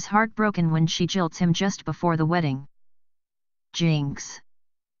 He was heartbroken when she jilts him just before the wedding. Jinx.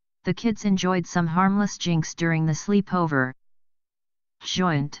 The kids enjoyed some harmless jinx during the sleepover.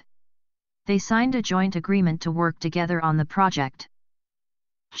 Joint. They signed a joint agreement to work together on the project.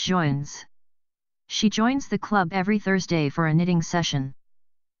 Joins. She joins the club every Thursday for a knitting session.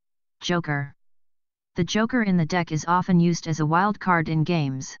 Joker. The Joker in the deck is often used as a wild card in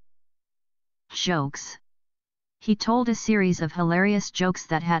games. Jokes. He told a series of hilarious jokes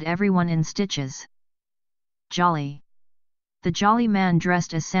that had everyone in stitches. Jolly. The jolly man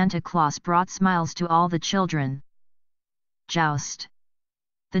dressed as Santa Claus brought smiles to all the children. Joust.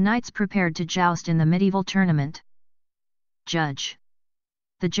 The knights prepared to joust in the medieval tournament. Judge.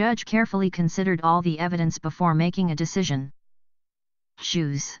 The judge carefully considered all the evidence before making a decision.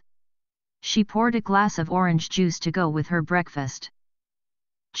 Juice. She poured a glass of orange juice to go with her breakfast.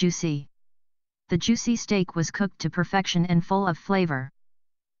 Juicy. The juicy steak was cooked to perfection and full of flavor.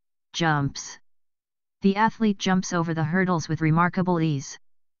 Jumps. The athlete jumps over the hurdles with remarkable ease.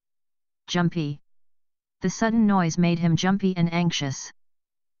 Jumpy. The sudden noise made him jumpy and anxious.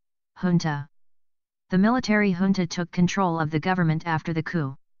 Junta. The military junta took control of the government after the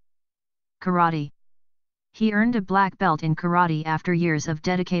coup. Karate. He earned a black belt in karate after years of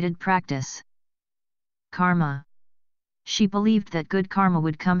dedicated practice. Karma. She believed that good karma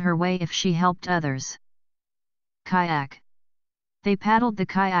would come her way if she helped others. Kayak. They paddled the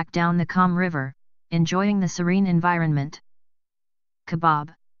kayak down the calm river, enjoying the serene environment.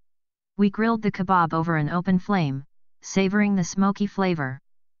 Kebab. We grilled the kebab over an open flame, savoring the smoky flavor.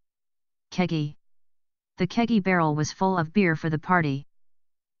 Keggy. The keggy barrel was full of beer for the party.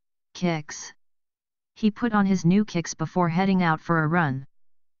 Kicks. He put on his new kicks before heading out for a run.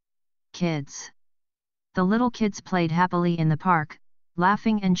 Kids. The little kids played happily in the park,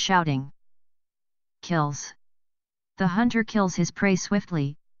 laughing and shouting. Kills. The hunter kills his prey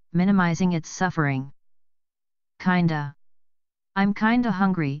swiftly, minimizing its suffering. Kinda. I'm kinda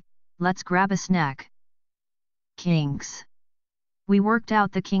hungry, let's grab a snack. Kinks. We worked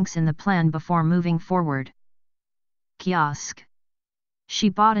out the kinks in the plan before moving forward. Kiosk. She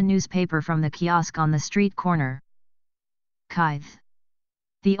bought a newspaper from the kiosk on the street corner. Kithe.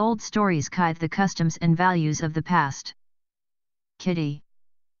 The old stories kithe the customs and values of the past. Kitty.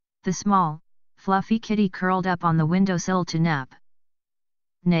 The small, fluffy kitty curled up on the windowsill to nap.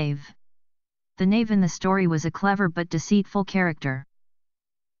 Knave. The knave in the story was a clever but deceitful character.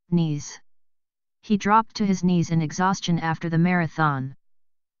 Knees. He dropped to his knees in exhaustion after the marathon.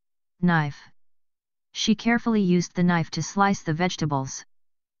 Knife. She carefully used the knife to slice the vegetables.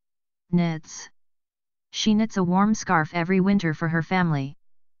 Knits. She knits a warm scarf every winter for her family.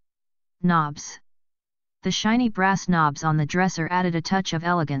 Knobs. The shiny brass knobs on the dresser added a touch of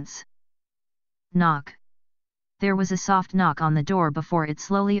elegance. Knock. There was a soft knock on the door before it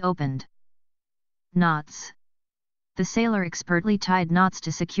slowly opened. Knots. The sailor expertly tied knots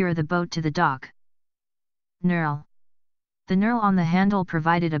to secure the boat to the dock. Knurl. The knurl on the handle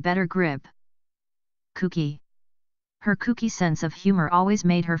provided a better grip. Cookie. Her kooky sense of humor always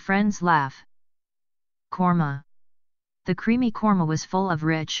made her friends laugh. Korma. The creamy korma was full of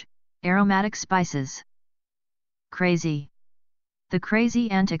rich, aromatic spices. Crazy. The crazy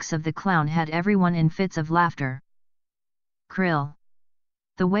antics of the clown had everyone in fits of laughter. Krill.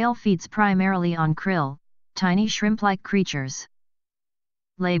 The whale feeds primarily on krill, tiny shrimp-like creatures.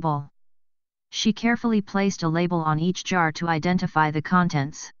 Label. She carefully placed a label on each jar to identify the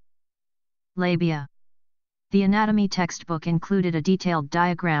contents. Labia. The anatomy textbook included a detailed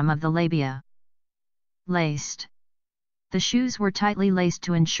diagram of the labia. Laced. The shoes were tightly laced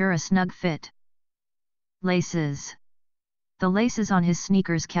to ensure a snug fit. Laces. The laces on his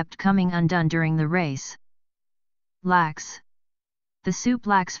sneakers kept coming undone during the race. Lax. The soup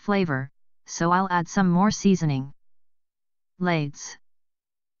lacks flavor, so I'll add some more seasoning. Lades.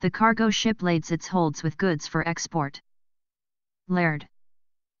 The cargo ship lades its holds with goods for export. Laird.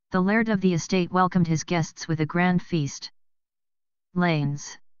 The laird of the estate welcomed his guests with a grand feast.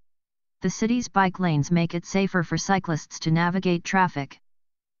 Lanes. The city's bike lanes make it safer for cyclists to navigate traffic.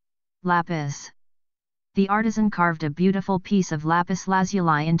 Lapis. The artisan carved a beautiful piece of lapis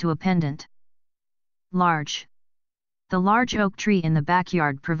lazuli into a pendant. Large. The large oak tree in the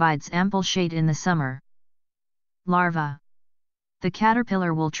backyard provides ample shade in the summer. Larva. The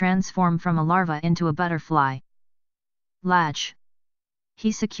caterpillar will transform from a larva into a butterfly. Latch.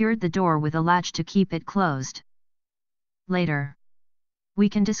 He secured the door with a latch to keep it closed. Later. We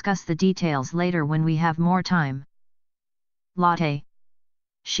can discuss the details later when we have more time. Latte.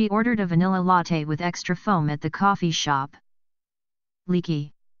 She ordered a vanilla latte with extra foam at the coffee shop.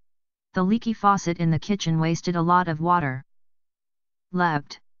 Leaky. The leaky faucet in the kitchen wasted a lot of water.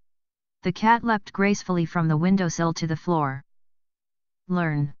 Leapt. The cat leapt gracefully from the windowsill to the floor.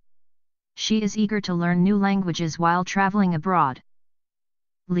 Learn. She is eager to learn new languages while traveling abroad.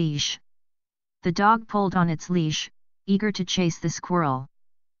 Leash. The dog pulled on its leash, eager to chase the squirrel.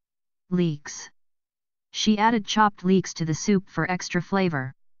 Leeks. She added chopped leeks to the soup for extra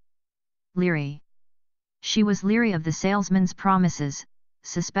flavor. Leery. She was leery of the salesman's promises,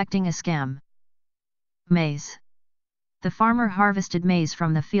 suspecting a scam. Maize. The farmer harvested maize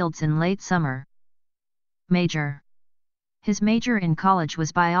from the fields in late summer. Major. His major in college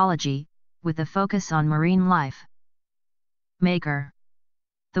was biology, with a focus on marine life. Maker.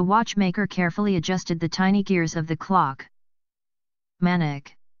 The watchmaker carefully adjusted the tiny gears of the clock.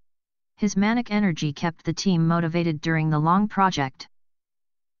 Manic. His manic energy kept the team motivated during the long project.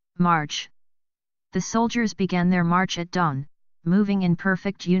 March. The soldiers began their march at dawn, moving in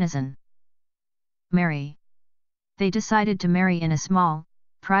perfect unison. Marry. They decided to marry in a small,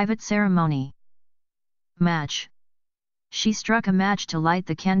 private ceremony. Match. She struck a match to light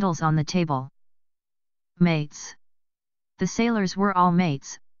the candles on the table. Mates. The sailors were all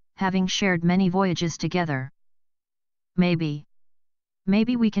mates, having shared many voyages together. Maybe.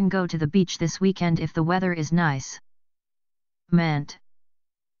 Maybe we can go to the beach this weekend if the weather is nice. Meant.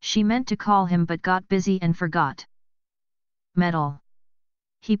 She meant to call him but got busy and forgot. Medal.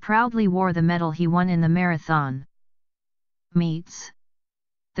 He proudly wore the medal he won in the marathon. Meets.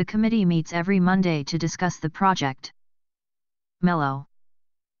 The committee meets every Monday to discuss the project. Mellow.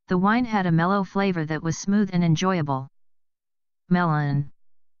 The wine had a mellow flavor that was smooth and enjoyable. Melon.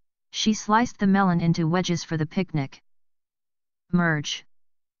 She sliced the melon into wedges for the picnic. Merge.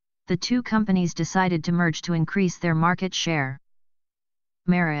 The two companies decided to merge to increase their market share.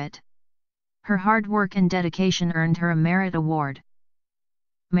 Merit. Her hard work and dedication earned her a merit award.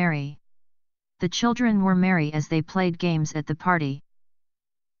 Merry. The children were merry as they played games at the party.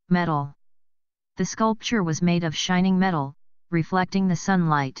 Metal. The sculpture was made of shining metal, reflecting the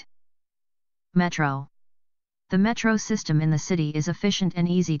sunlight. Metro. The metro system in the city is efficient and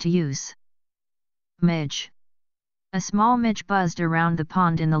easy to use. Midge. A small midge buzzed around the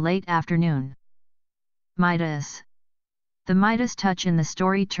pond in the late afternoon. Midas. The Midas touch in the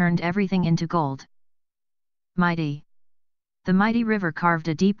story turned everything into gold. Mighty. The mighty river carved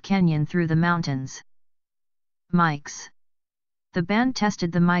a deep canyon through the mountains. Mics. The band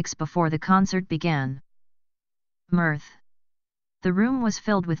tested the mics before the concert began. Mirth. The room was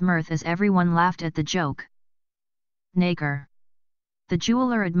filled with mirth as everyone laughed at the joke. Nacre. The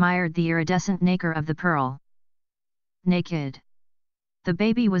jeweler admired the iridescent nacre of the pearl. Naked. The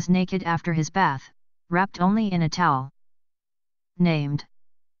baby was naked after his bath, wrapped only in a towel. Named.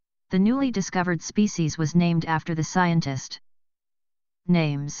 The newly discovered species was named after the scientist.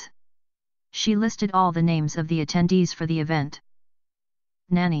 Names. She listed all the names of the attendees for the event.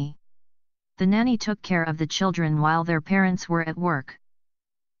 Nanny. The nanny took care of the children while their parents were at work.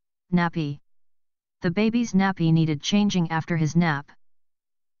 Nappy. The baby's nappy needed changing after his nap.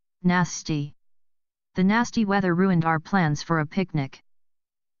 Nasty. The nasty weather ruined our plans for a picnic.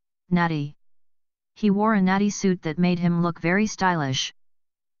 Natty. He wore a natty suit that made him look very stylish.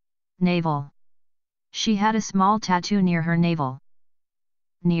 Navel. She had a small tattoo near her navel.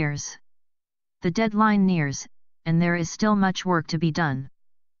 Nears. The deadline nears, and there is still much work to be done.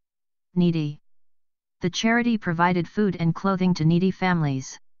 Needy. The charity provided food and clothing to needy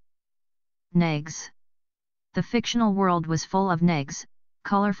families. Negs. The fictional world was full of negs,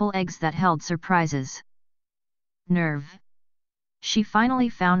 colorful eggs that held surprises. Nerve. She finally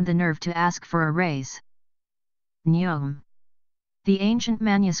found the nerve to ask for a raise. Neum. The ancient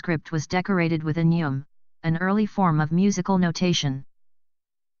manuscript was decorated with a neum, an early form of musical notation.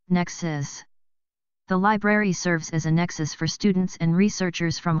 Nexus. The library serves as a nexus for students and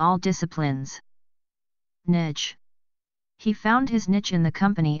researchers from all disciplines. Niche. He found his niche in the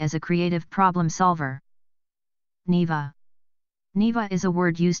company as a creative problem solver. Neva. Neva is a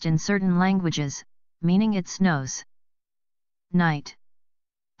word used in certain languages, meaning it snows. Night.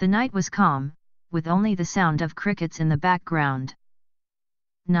 The night was calm, with only the sound of crickets in the background.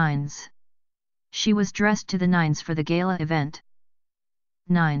 Nines. She was dressed to the nines for the gala event.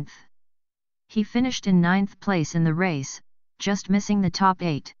 Ninth. He finished in 9th place in the race, just missing the top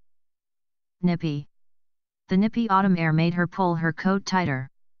 8. Nippy. The nippy autumn air made her pull her coat tighter.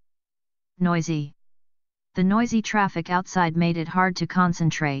 Noisy. The noisy traffic outside made it hard to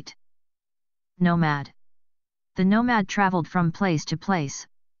concentrate. Nomad. The nomad traveled from place to place,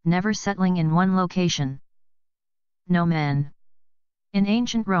 never settling in one location. Nomen. In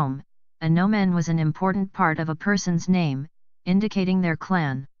ancient Rome, a nomen was an important part of a person's name, indicating their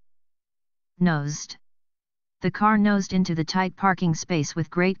clan. Nosed. The car nosed into the tight parking space with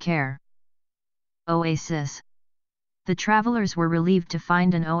great care. Oasis. The travelers were relieved to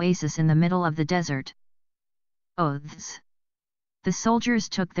find an oasis in the middle of the desert. Oaths. The soldiers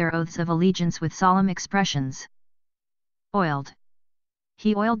took their oaths of allegiance with solemn expressions. Oiled.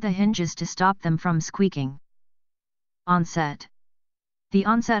 He oiled the hinges to stop them from squeaking. Onset. The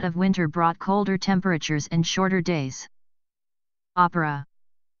onset of winter brought colder temperatures and shorter days. Opera.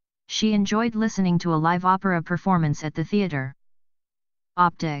 She enjoyed listening to a live opera performance at the theater.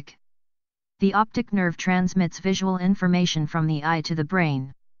 Optic. The optic nerve transmits visual information from the eye to the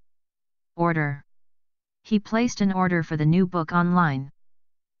brain. Order. He placed an order for the new book online.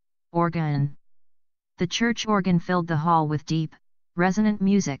 Organ. The church organ filled the hall with deep, resonant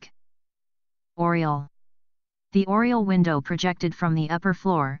music. Oriole. The oriole window projected from the upper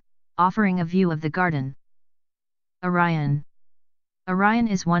floor, offering a view of the garden. Orion. Orion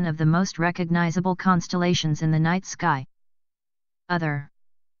is one of the most recognizable constellations in the night sky. Other.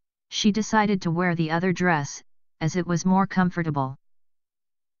 She decided to wear the other dress, as it was more comfortable.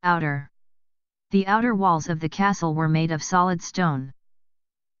 Outer. The outer walls of the castle were made of solid stone.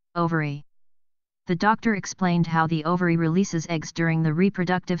 Ovary. The doctor explained how the ovary releases eggs during the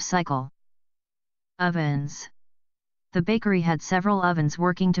reproductive cycle. Ovens. The bakery had several ovens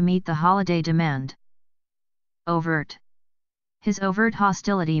working to meet the holiday demand. Overt. His overt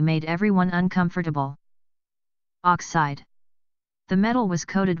hostility made everyone uncomfortable. Oxide. The metal was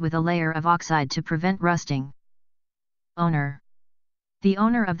coated with a layer of oxide to prevent rusting. Owner. The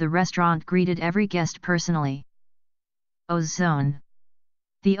owner of the restaurant greeted every guest personally. Ozone.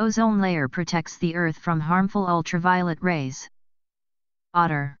 The ozone layer protects the Earth from harmful ultraviolet rays.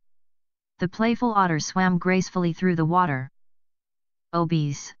 Otter. The playful otter swam gracefully through the water.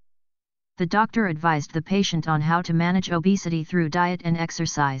 Obese. The doctor advised the patient on how to manage obesity through diet and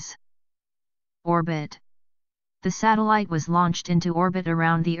exercise. Orbit. The satellite was launched into orbit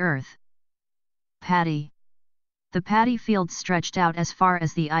around the Earth. Paddy. The paddy field stretched out as far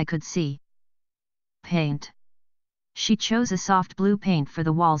as the eye could see. Paint. She chose a soft blue paint for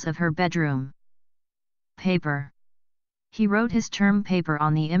the walls of her bedroom. Paper. He wrote his term paper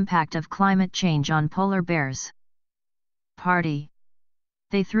on the impact of climate change on polar bears. Party.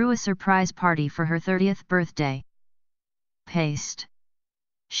 They threw a surprise party for her 30th birthday. Paste.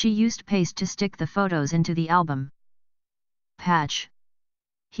 She used paste to stick the photos into the album. Patch.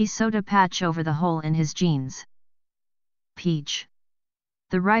 He sewed a patch over the hole in his jeans. Peach.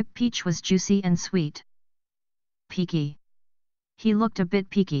 The ripe peach was juicy and sweet. Peaky. He looked a bit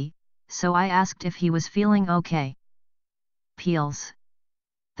peaky, so I asked if he was feeling okay. Peels.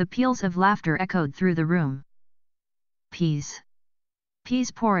 The peals of laughter echoed through the room. Peas.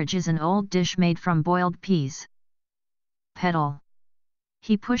 Peas porridge is an old dish made from boiled peas. Pedal.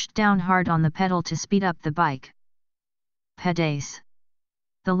 He pushed down hard on the pedal to speed up the bike. Pedes.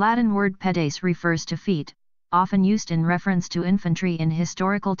 The Latin word pedes refers to feet, often used in reference to infantry in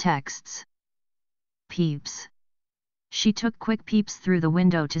historical texts. Peeps. She took quick peeps through the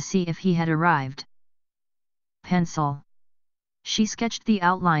window to see if he had arrived. Pencil. She sketched the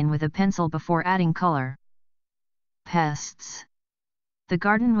outline with a pencil before adding color. Pests. The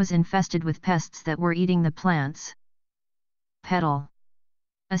garden was infested with pests that were eating the plants. Petal.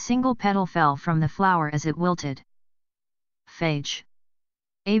 A single petal fell from the flower as it wilted. Phage.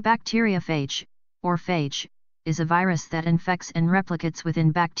 A bacteriophage, or phage, is a virus that infects and replicates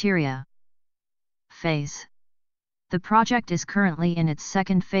within bacteria. Phase. The project is currently in its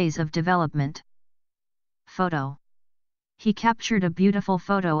second phase of development. Photo. He captured a beautiful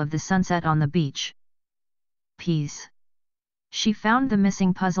photo of the sunset on the beach. Piece. She found the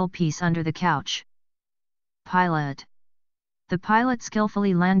missing puzzle piece under the couch. Pilot. The pilot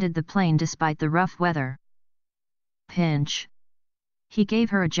skillfully landed the plane despite the rough weather. Pinch. He gave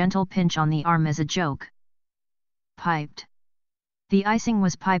her a gentle pinch on the arm as a joke. Piped. The icing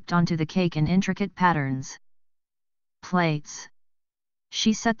was piped onto the cake in intricate patterns. Plates.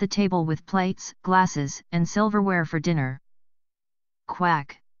 She set the table with plates, glasses, and silverware for dinner.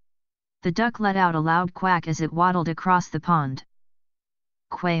 Quack. The duck let out a loud quack as it waddled across the pond.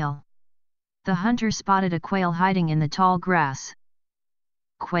 Quail. The hunter spotted a quail hiding in the tall grass.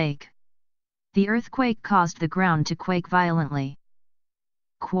 Quake. The earthquake caused the ground to quake violently.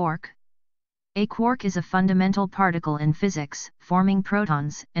 Quark. A quark is a fundamental particle in physics, forming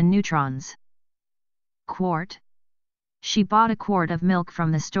protons and neutrons. Quart. She bought a quart of milk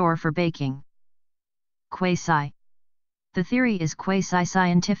from the store for baking. Quasi. The theory is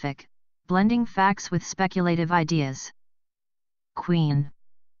quasi-scientific, blending facts with speculative ideas. Queen.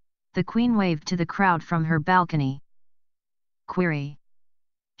 The queen waved to the crowd from her balcony. Query.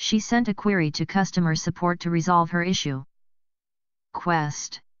 She sent a query to customer support to resolve her issue.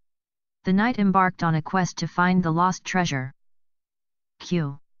 Quest. The knight embarked on a quest to find the lost treasure.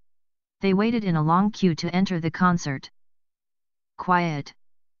 Queue. They waited in a long queue to enter the concert. Quiet.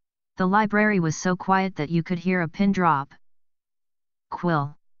 The library was so quiet that you could hear a pin drop.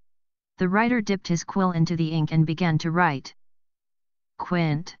 Quill. The writer dipped his quill into the ink and began to write.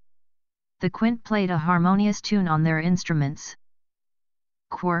 Quint. The quint played a harmonious tune on their instruments.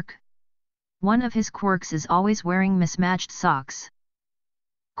 Quirk. One of his quirks is always wearing mismatched socks.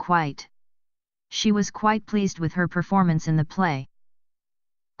 Quite. She was quite pleased with her performance in the play.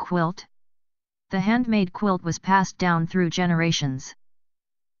 Quilt. The handmade quilt was passed down through generations.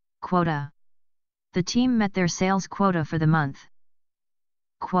 Quota. The team met their sales quota for the month.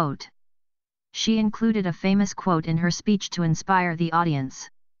 Quote. She included a famous quote in her speech to inspire the audience.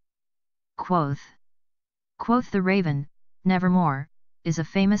 Quoth. Quoth the raven, nevermore, is a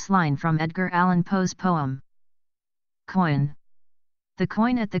famous line from Edgar Allan Poe's poem. Coin. The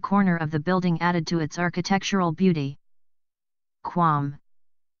coin at the corner of the building added to its architectural beauty. Qualm.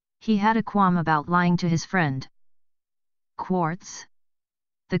 He had a qualm about lying to his friend. Quartz.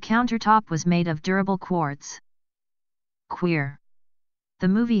 The countertop was made of durable quartz. Queer. The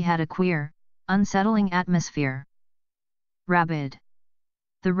movie had a queer, unsettling atmosphere. Rabid.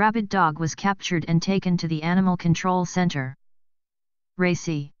 The rabid dog was captured and taken to the Animal Control Center.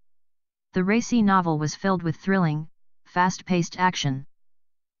 Racy. The racy novel was filled with thrilling, fast-paced action.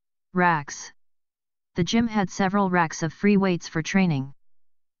 Racks. The gym had several racks of free weights for training.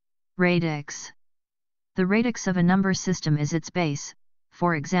 Radix. The radix of a number system is its base,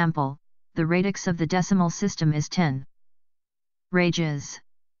 for example, the radix of the decimal system is 10. Rages.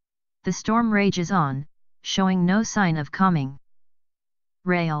 The storm rages on, showing no sign of calming.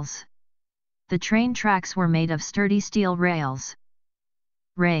 Rails. The train tracks were made of sturdy steel rails.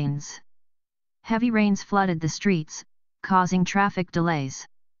 Rains. Heavy rains flooded the streets, causing traffic delays.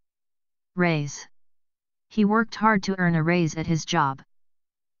 Raise. He worked hard to earn a raise at his job.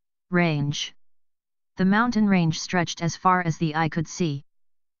 Range. The mountain range stretched as far as the eye could see.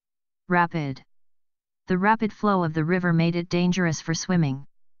 Rapid. The rapid flow of the river made it dangerous for swimming.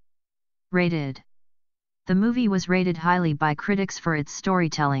 Rated. The movie was rated highly by critics for its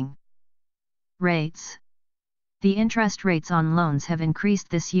storytelling. Rates. The interest rates on loans have increased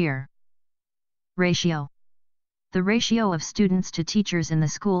this year. Ratio. The ratio of students to teachers in the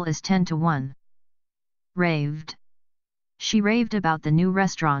school is 10:1. Raved. She raved about the new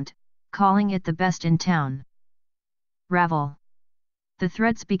restaurant, calling it the best in town. Ravel. The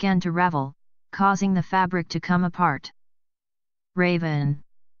threads began to ravel, causing the fabric to come apart. Raven.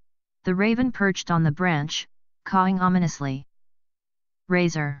 The raven perched on the branch, cawing ominously.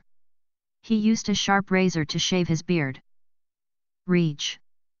 Razor. He used a sharp razor to shave his beard. Reach.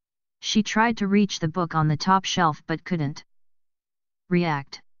 She tried to reach the book on the top shelf but couldn't.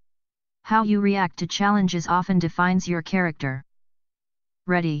 React. How you react to challenges often defines your character.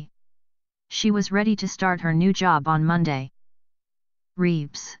 Ready. She was ready to start her new job on Monday.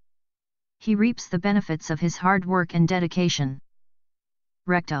 Reeps. He reaps the benefits of his hard work and dedication.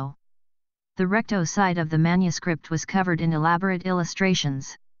 Recto. The recto side of the manuscript was covered in elaborate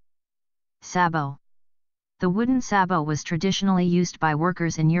illustrations. Sabot. The wooden sabot was traditionally used by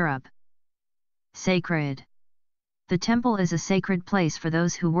workers in Europe. Sacred. The temple is a sacred place for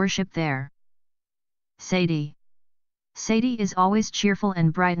those who worship there. Sadie. Sadie is always cheerful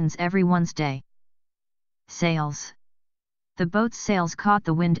and brightens everyone's day. Sails. The boat's sails caught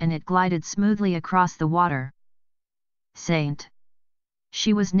the wind and it glided smoothly across the water. Saint.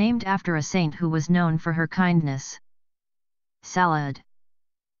 She was named after a saint who was known for her kindness. Salad.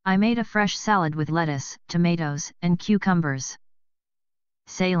 I made a fresh salad with lettuce, tomatoes, and cucumbers.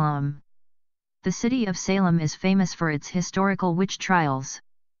 Salem. The city of Salem is famous for its historical witch trials.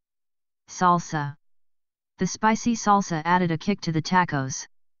 Salsa. The spicy salsa added a kick to the tacos.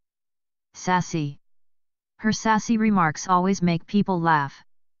 Sassy. Her sassy remarks always make people laugh.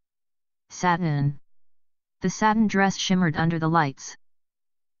 Satin. The satin dress shimmered under the lights.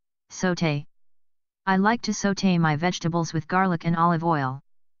 Sauté. I like to sauté my vegetables with garlic and olive oil.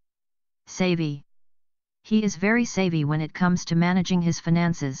 Savvy. He is very savvy when it comes to managing his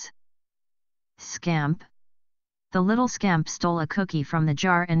finances. Scamp. The little scamp stole a cookie from the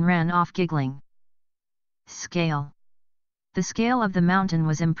jar and ran off giggling. Scale. The scale of the mountain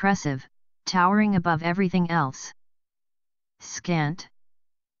was impressive, towering above everything else. Scant.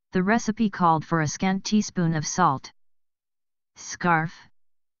 The recipe called for a scant teaspoon of salt. Scarf.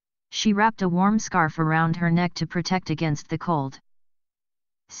 She wrapped a warm scarf around her neck to protect against the cold.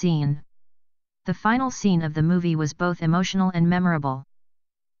 Scene. The final scene of the movie was both emotional and memorable.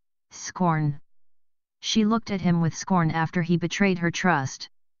 Scorn. She looked at him with scorn after he betrayed her trust.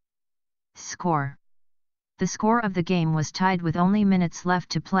 Score. The score of the game was tied with only minutes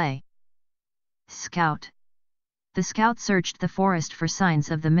left to play. Scout. The scout searched the forest for signs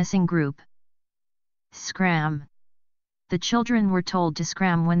of the missing group. Scram. The children were told to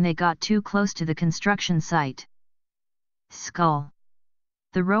scram when they got too close to the construction site. Skull.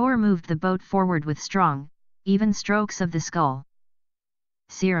 The rower moved the boat forward with strong, even strokes of the skull.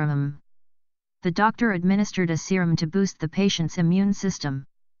 Serum. The doctor administered a serum to boost the patient's immune system.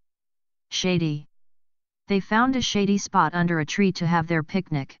 Shady. They found a shady spot under a tree to have their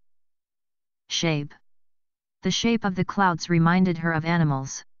picnic. Shape. The shape of the clouds reminded her of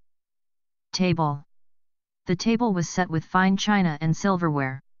animals. Table. The table was set with fine china and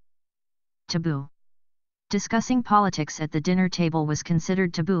silverware. Taboo. Discussing politics at the dinner table was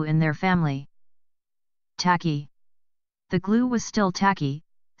considered taboo in their family. Tacky. The glue was still tacky,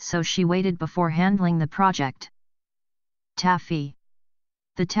 so she waited before handling the project. Taffy.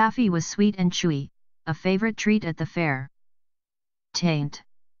 The taffy was sweet and chewy, a favorite treat at the fair. Taint.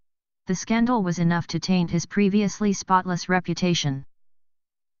 The scandal was enough to taint his previously spotless reputation.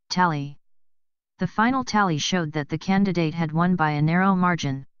 Tally. The final tally showed that the candidate had won by a narrow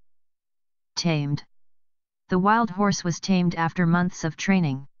margin. Tamed. The wild horse was tamed after months of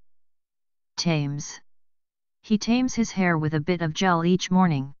training. Tames. He tames his hair with a bit of gel each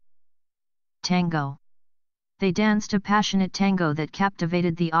morning. Tango. They danced a passionate tango that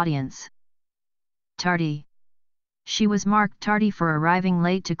captivated the audience. Tardy. She was marked tardy for arriving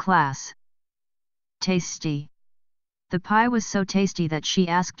late to class. Tasty. The pie was so tasty that she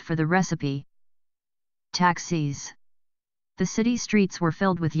asked for the recipe. Taxis. The city streets were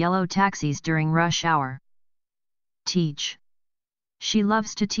filled with yellow taxis during rush hour. Teach. She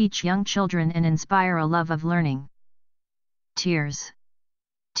loves to teach young children and inspire a love of learning. Tears.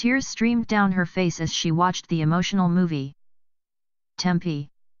 Tears streamed down her face as she watched the emotional movie. Tempe.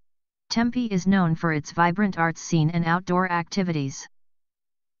 Tempe is known for its vibrant arts scene and outdoor activities.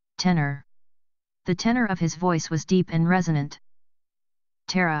 Tenor. The tenor of his voice was deep and resonant.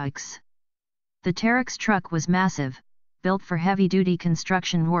 Terex. The Terex truck was massive, built for heavy-duty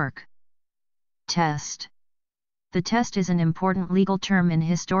construction work. Test. The test is an important legal term in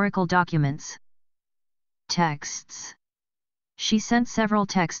historical documents. Texts. She sent several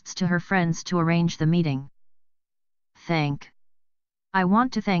texts to her friends to arrange the meeting. Thank. I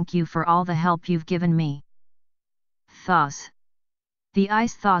want to thank you for all the help you've given me. Thaws. The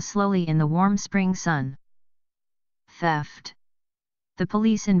ice thaws slowly in the warm spring sun. Theft. The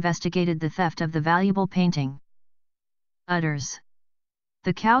police investigated the theft of the valuable painting. Udders.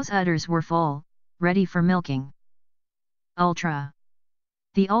 The cow's udders were full, ready for milking. Ultra.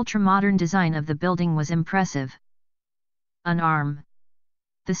 The ultra-modern design of the building was impressive. Unarm.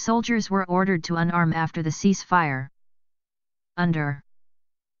 The soldiers were ordered to unarm after the ceasefire. Under.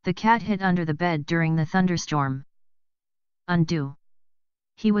 The cat hid under the bed during the thunderstorm. Undo.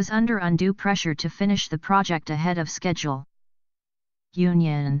 He was under undue pressure to finish the project ahead of schedule.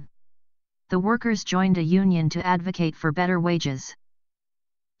 Union. The workers joined a union to advocate for better wages.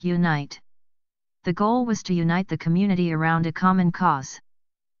 Unite. The goal was to unite the community around a common cause.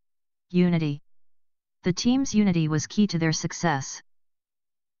 Unity. The team's unity was key to their success.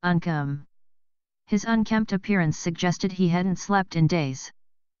 Uncomb. His unkempt appearance suggested he hadn't slept in days.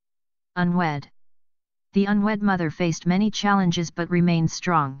 Unwed. The unwed mother faced many challenges but remained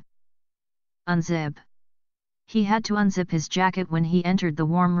strong. Unzip. He had to unzip his jacket when he entered the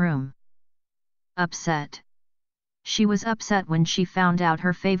warm room. Upset. She was upset when she found out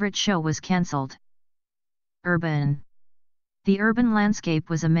her favorite show was cancelled. Urban. The urban landscape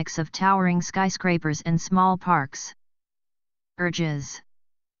was a mix of towering skyscrapers and small parks. Urges.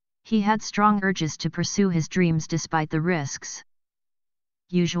 He had strong urges to pursue his dreams despite the risks.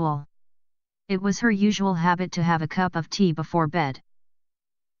 Usual. It was her usual habit to have a cup of tea before bed.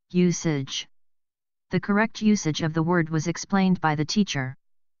 Usage. The correct usage of the word was explained by the teacher.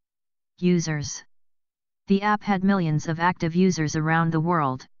 Users. The app had millions of active users around the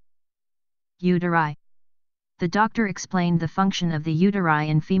world. Uteri. The doctor explained the function of the uteri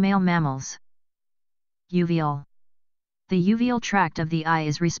in female mammals. Uveal. The uveal tract of the eye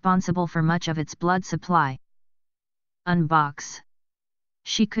is responsible for much of its blood supply. Unbox.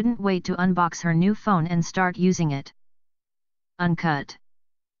 She couldn't wait to unbox her new phone and start using it. Uncut.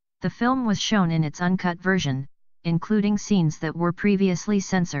 The film was shown in its uncut version, including scenes that were previously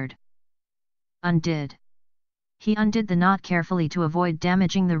censored. Undid. He undid the knot carefully to avoid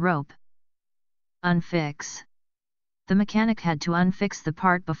damaging the rope. Unfix. The mechanic had to unfix the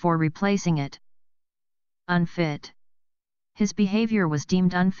part before replacing it. Unfit. His behavior was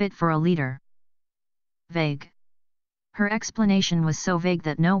deemed unfit for a leader. Vague. Her explanation was so vague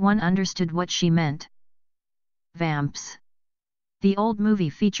that no one understood what she meant. Vamps. The old movie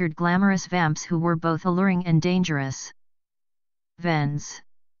featured glamorous vamps who were both alluring and dangerous. Vens.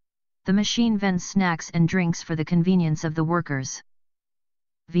 The machine vends snacks and drinks for the convenience of the workers.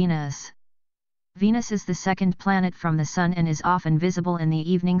 Venus. Venus is the second planet from the Sun and is often visible in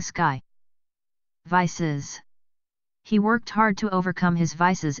the evening sky. Vices. He worked hard to overcome his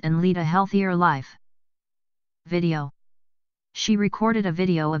vices and lead a healthier life. Video. She recorded a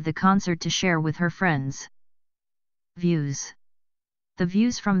video of the concert to share with her friends. Views. The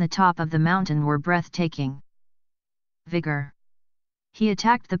views from the top of the mountain were breathtaking. Vigor. He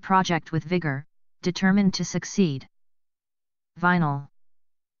attacked the project with vigor, determined to succeed. Vinyl.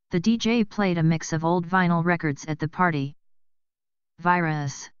 The DJ played a mix of old vinyl records at the party.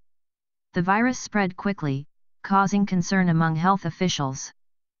 Virus. The virus spread quickly, causing concern among health officials.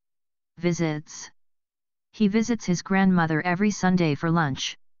 Visits. He visits his grandmother every Sunday for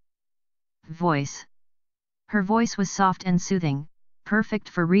lunch. Voice. Her voice was soft and soothing, perfect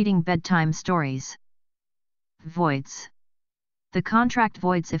for reading bedtime stories. Voids. The contract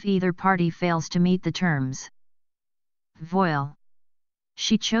voids if either party fails to meet the terms. Voile.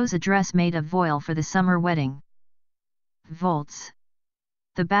 She chose a dress made of voile for the summer wedding. Volts.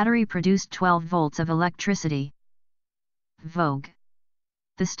 The battery produced 12 volts of electricity. Vogue.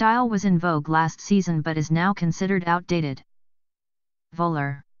 The style was in vogue last season but is now considered outdated.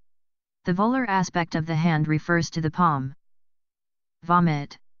 Volar. The volar aspect of the hand refers to the palm.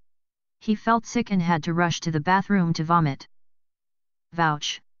 Vomit. He felt sick and had to rush to the bathroom to vomit.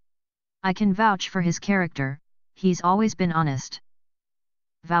 Vouch. I can vouch for his character, he's always been honest.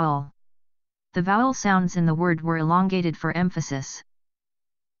 Vowel. The vowel sounds in the word were elongated for emphasis.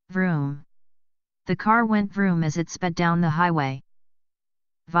 Vroom. The car went vroom as it sped down the highway.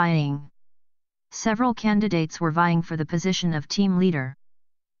 Vying. Several candidates were vying for the position of team leader.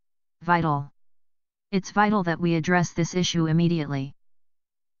 Vital. It's vital that we address this issue immediately.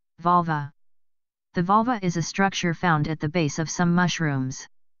 Vulva. The vulva is a structure found at the base of some mushrooms.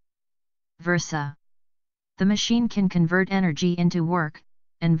 Versa. The machine can convert energy into work,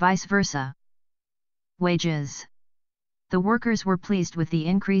 and vice versa. Wages. The workers were pleased with the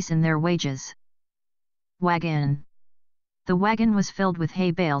increase in their wages. Wagon. The wagon was filled with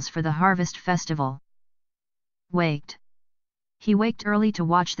hay bales for the harvest festival. Waked. He waked early to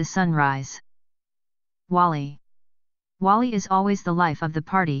watch the sunrise. Wally. Wally is always the life of the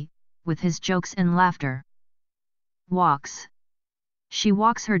party, with his jokes and laughter. Walks. She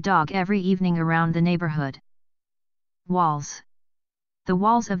walks her dog every evening around the neighborhood. Walls. The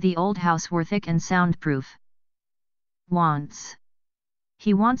walls of the old house were thick and soundproof. Wants.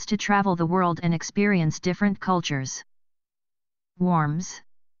 He wants to travel the world and experience different cultures. Warms.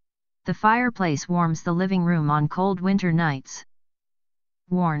 The fireplace warms the living room on cold winter nights.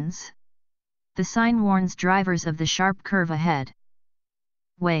 Warns. The sign warns drivers of the sharp curve ahead.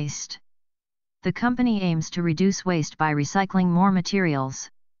 Waste. The company aims to reduce waste by recycling more materials.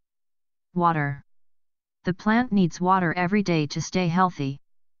 Water. The plant needs water every day to stay healthy.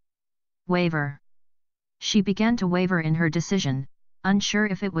 Waver. She began to waver in her decision, unsure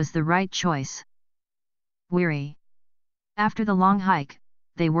if it was the right choice. Weary. After the long hike,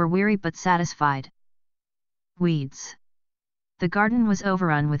 they were weary but satisfied. Weeds. The garden was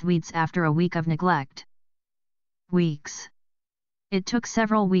overrun with weeds after a week of neglect. Weeks. It took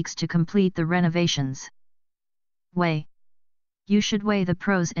several weeks to complete the renovations. Weigh. You should weigh the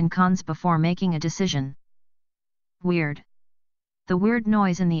pros and cons before making a decision. Weird. The weird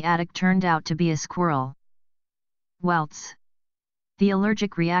noise in the attic turned out to be a squirrel. Welts. The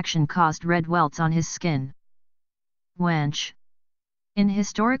allergic reaction caused red welts on his skin. Wench. In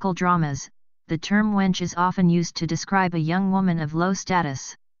historical dramas, the term wench is often used to describe a young woman of low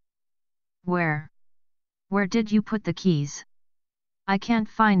status. Where did you put the keys? I can't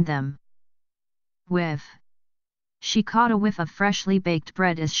find them. Whiff. She caught a whiff of freshly baked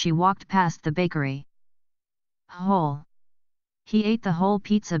bread as she walked past the bakery. Whole. He ate the whole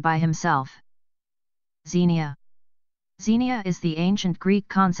pizza by himself. Xenia. Xenia is the ancient Greek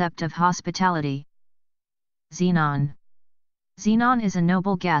concept of hospitality. Xenon. Xenon is a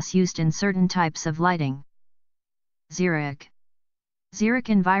noble gas used in certain types of lighting. Xeric. Xeric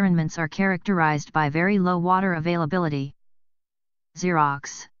environments are characterized by very low water availability.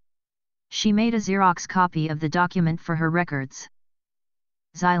 Xerox. She made a Xerox copy of the document for her records.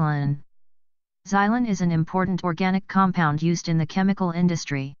 Xylon. Xylon is an important organic compound used in the chemical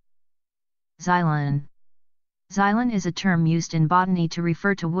industry. Xylon. Xylon is a term used in botany to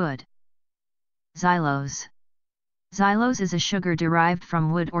refer to wood. Xylose. Xylose is a sugar derived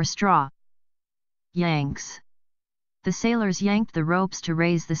from wood or straw. Yanks. The sailors yanked the ropes to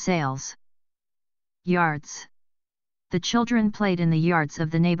raise the sails. Yards. The children played in the yards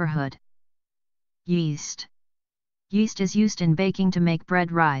of the neighborhood. Yeast. Yeast is used in baking to make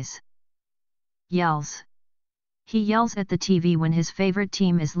bread rise. Yells. He yells at the TV when his favorite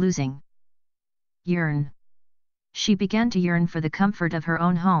team is losing. Yearn. She began to yearn for the comfort of her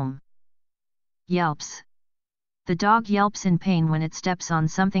own home. Yelps. The dog yelps in pain when it steps on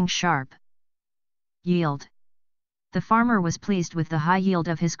something sharp. Yield. The farmer was pleased with the high yield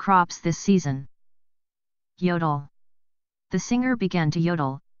of his crops this season. Yodel. The singer began to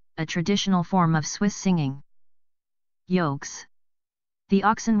yodel, a traditional form of Swiss singing. Yokes. The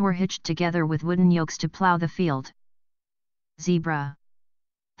oxen were hitched together with wooden yokes to plow the field. Zebra.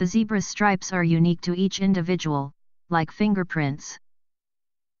 The zebra's stripes are unique to each individual, like fingerprints.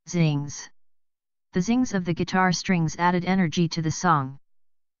 Zings. The zings of the guitar strings added energy to the song.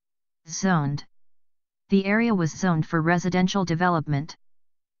 Zoned. The area was zoned for residential development.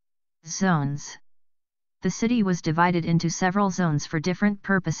 Zones. The city was divided into several zones for different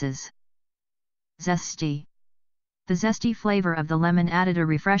purposes. Zesty. The zesty flavor of the lemon added a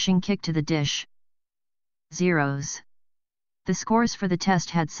refreshing kick to the dish. Zeros. The scores for the test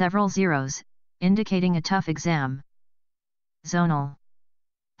had several zeros, indicating a tough exam. Zonal.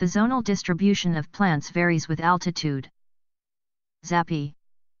 The zonal distribution of plants varies with altitude. Zappy.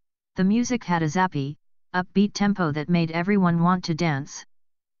 The music had a zappy, upbeat tempo that made everyone want to dance.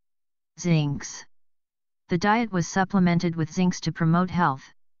 Zincs. The diet was supplemented with zincs to promote health.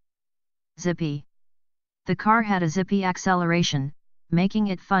 Zippy. The car had a zippy acceleration, making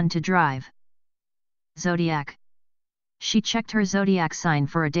it fun to drive. Zodiac. She checked her zodiac sign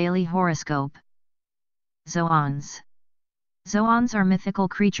for a daily horoscope. Zoans. Zoans are mythical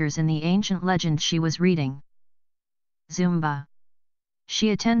creatures in the ancient legend she was reading. Zumba. She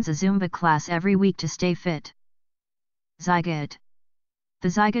attends a Zumba class every week to stay fit. Zygote. The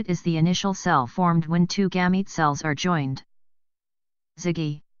zygote is the initial cell formed when two gamete cells are joined.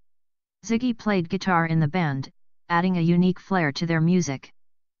 Ziggy. Ziggy played guitar in the band, adding a unique flair to their music.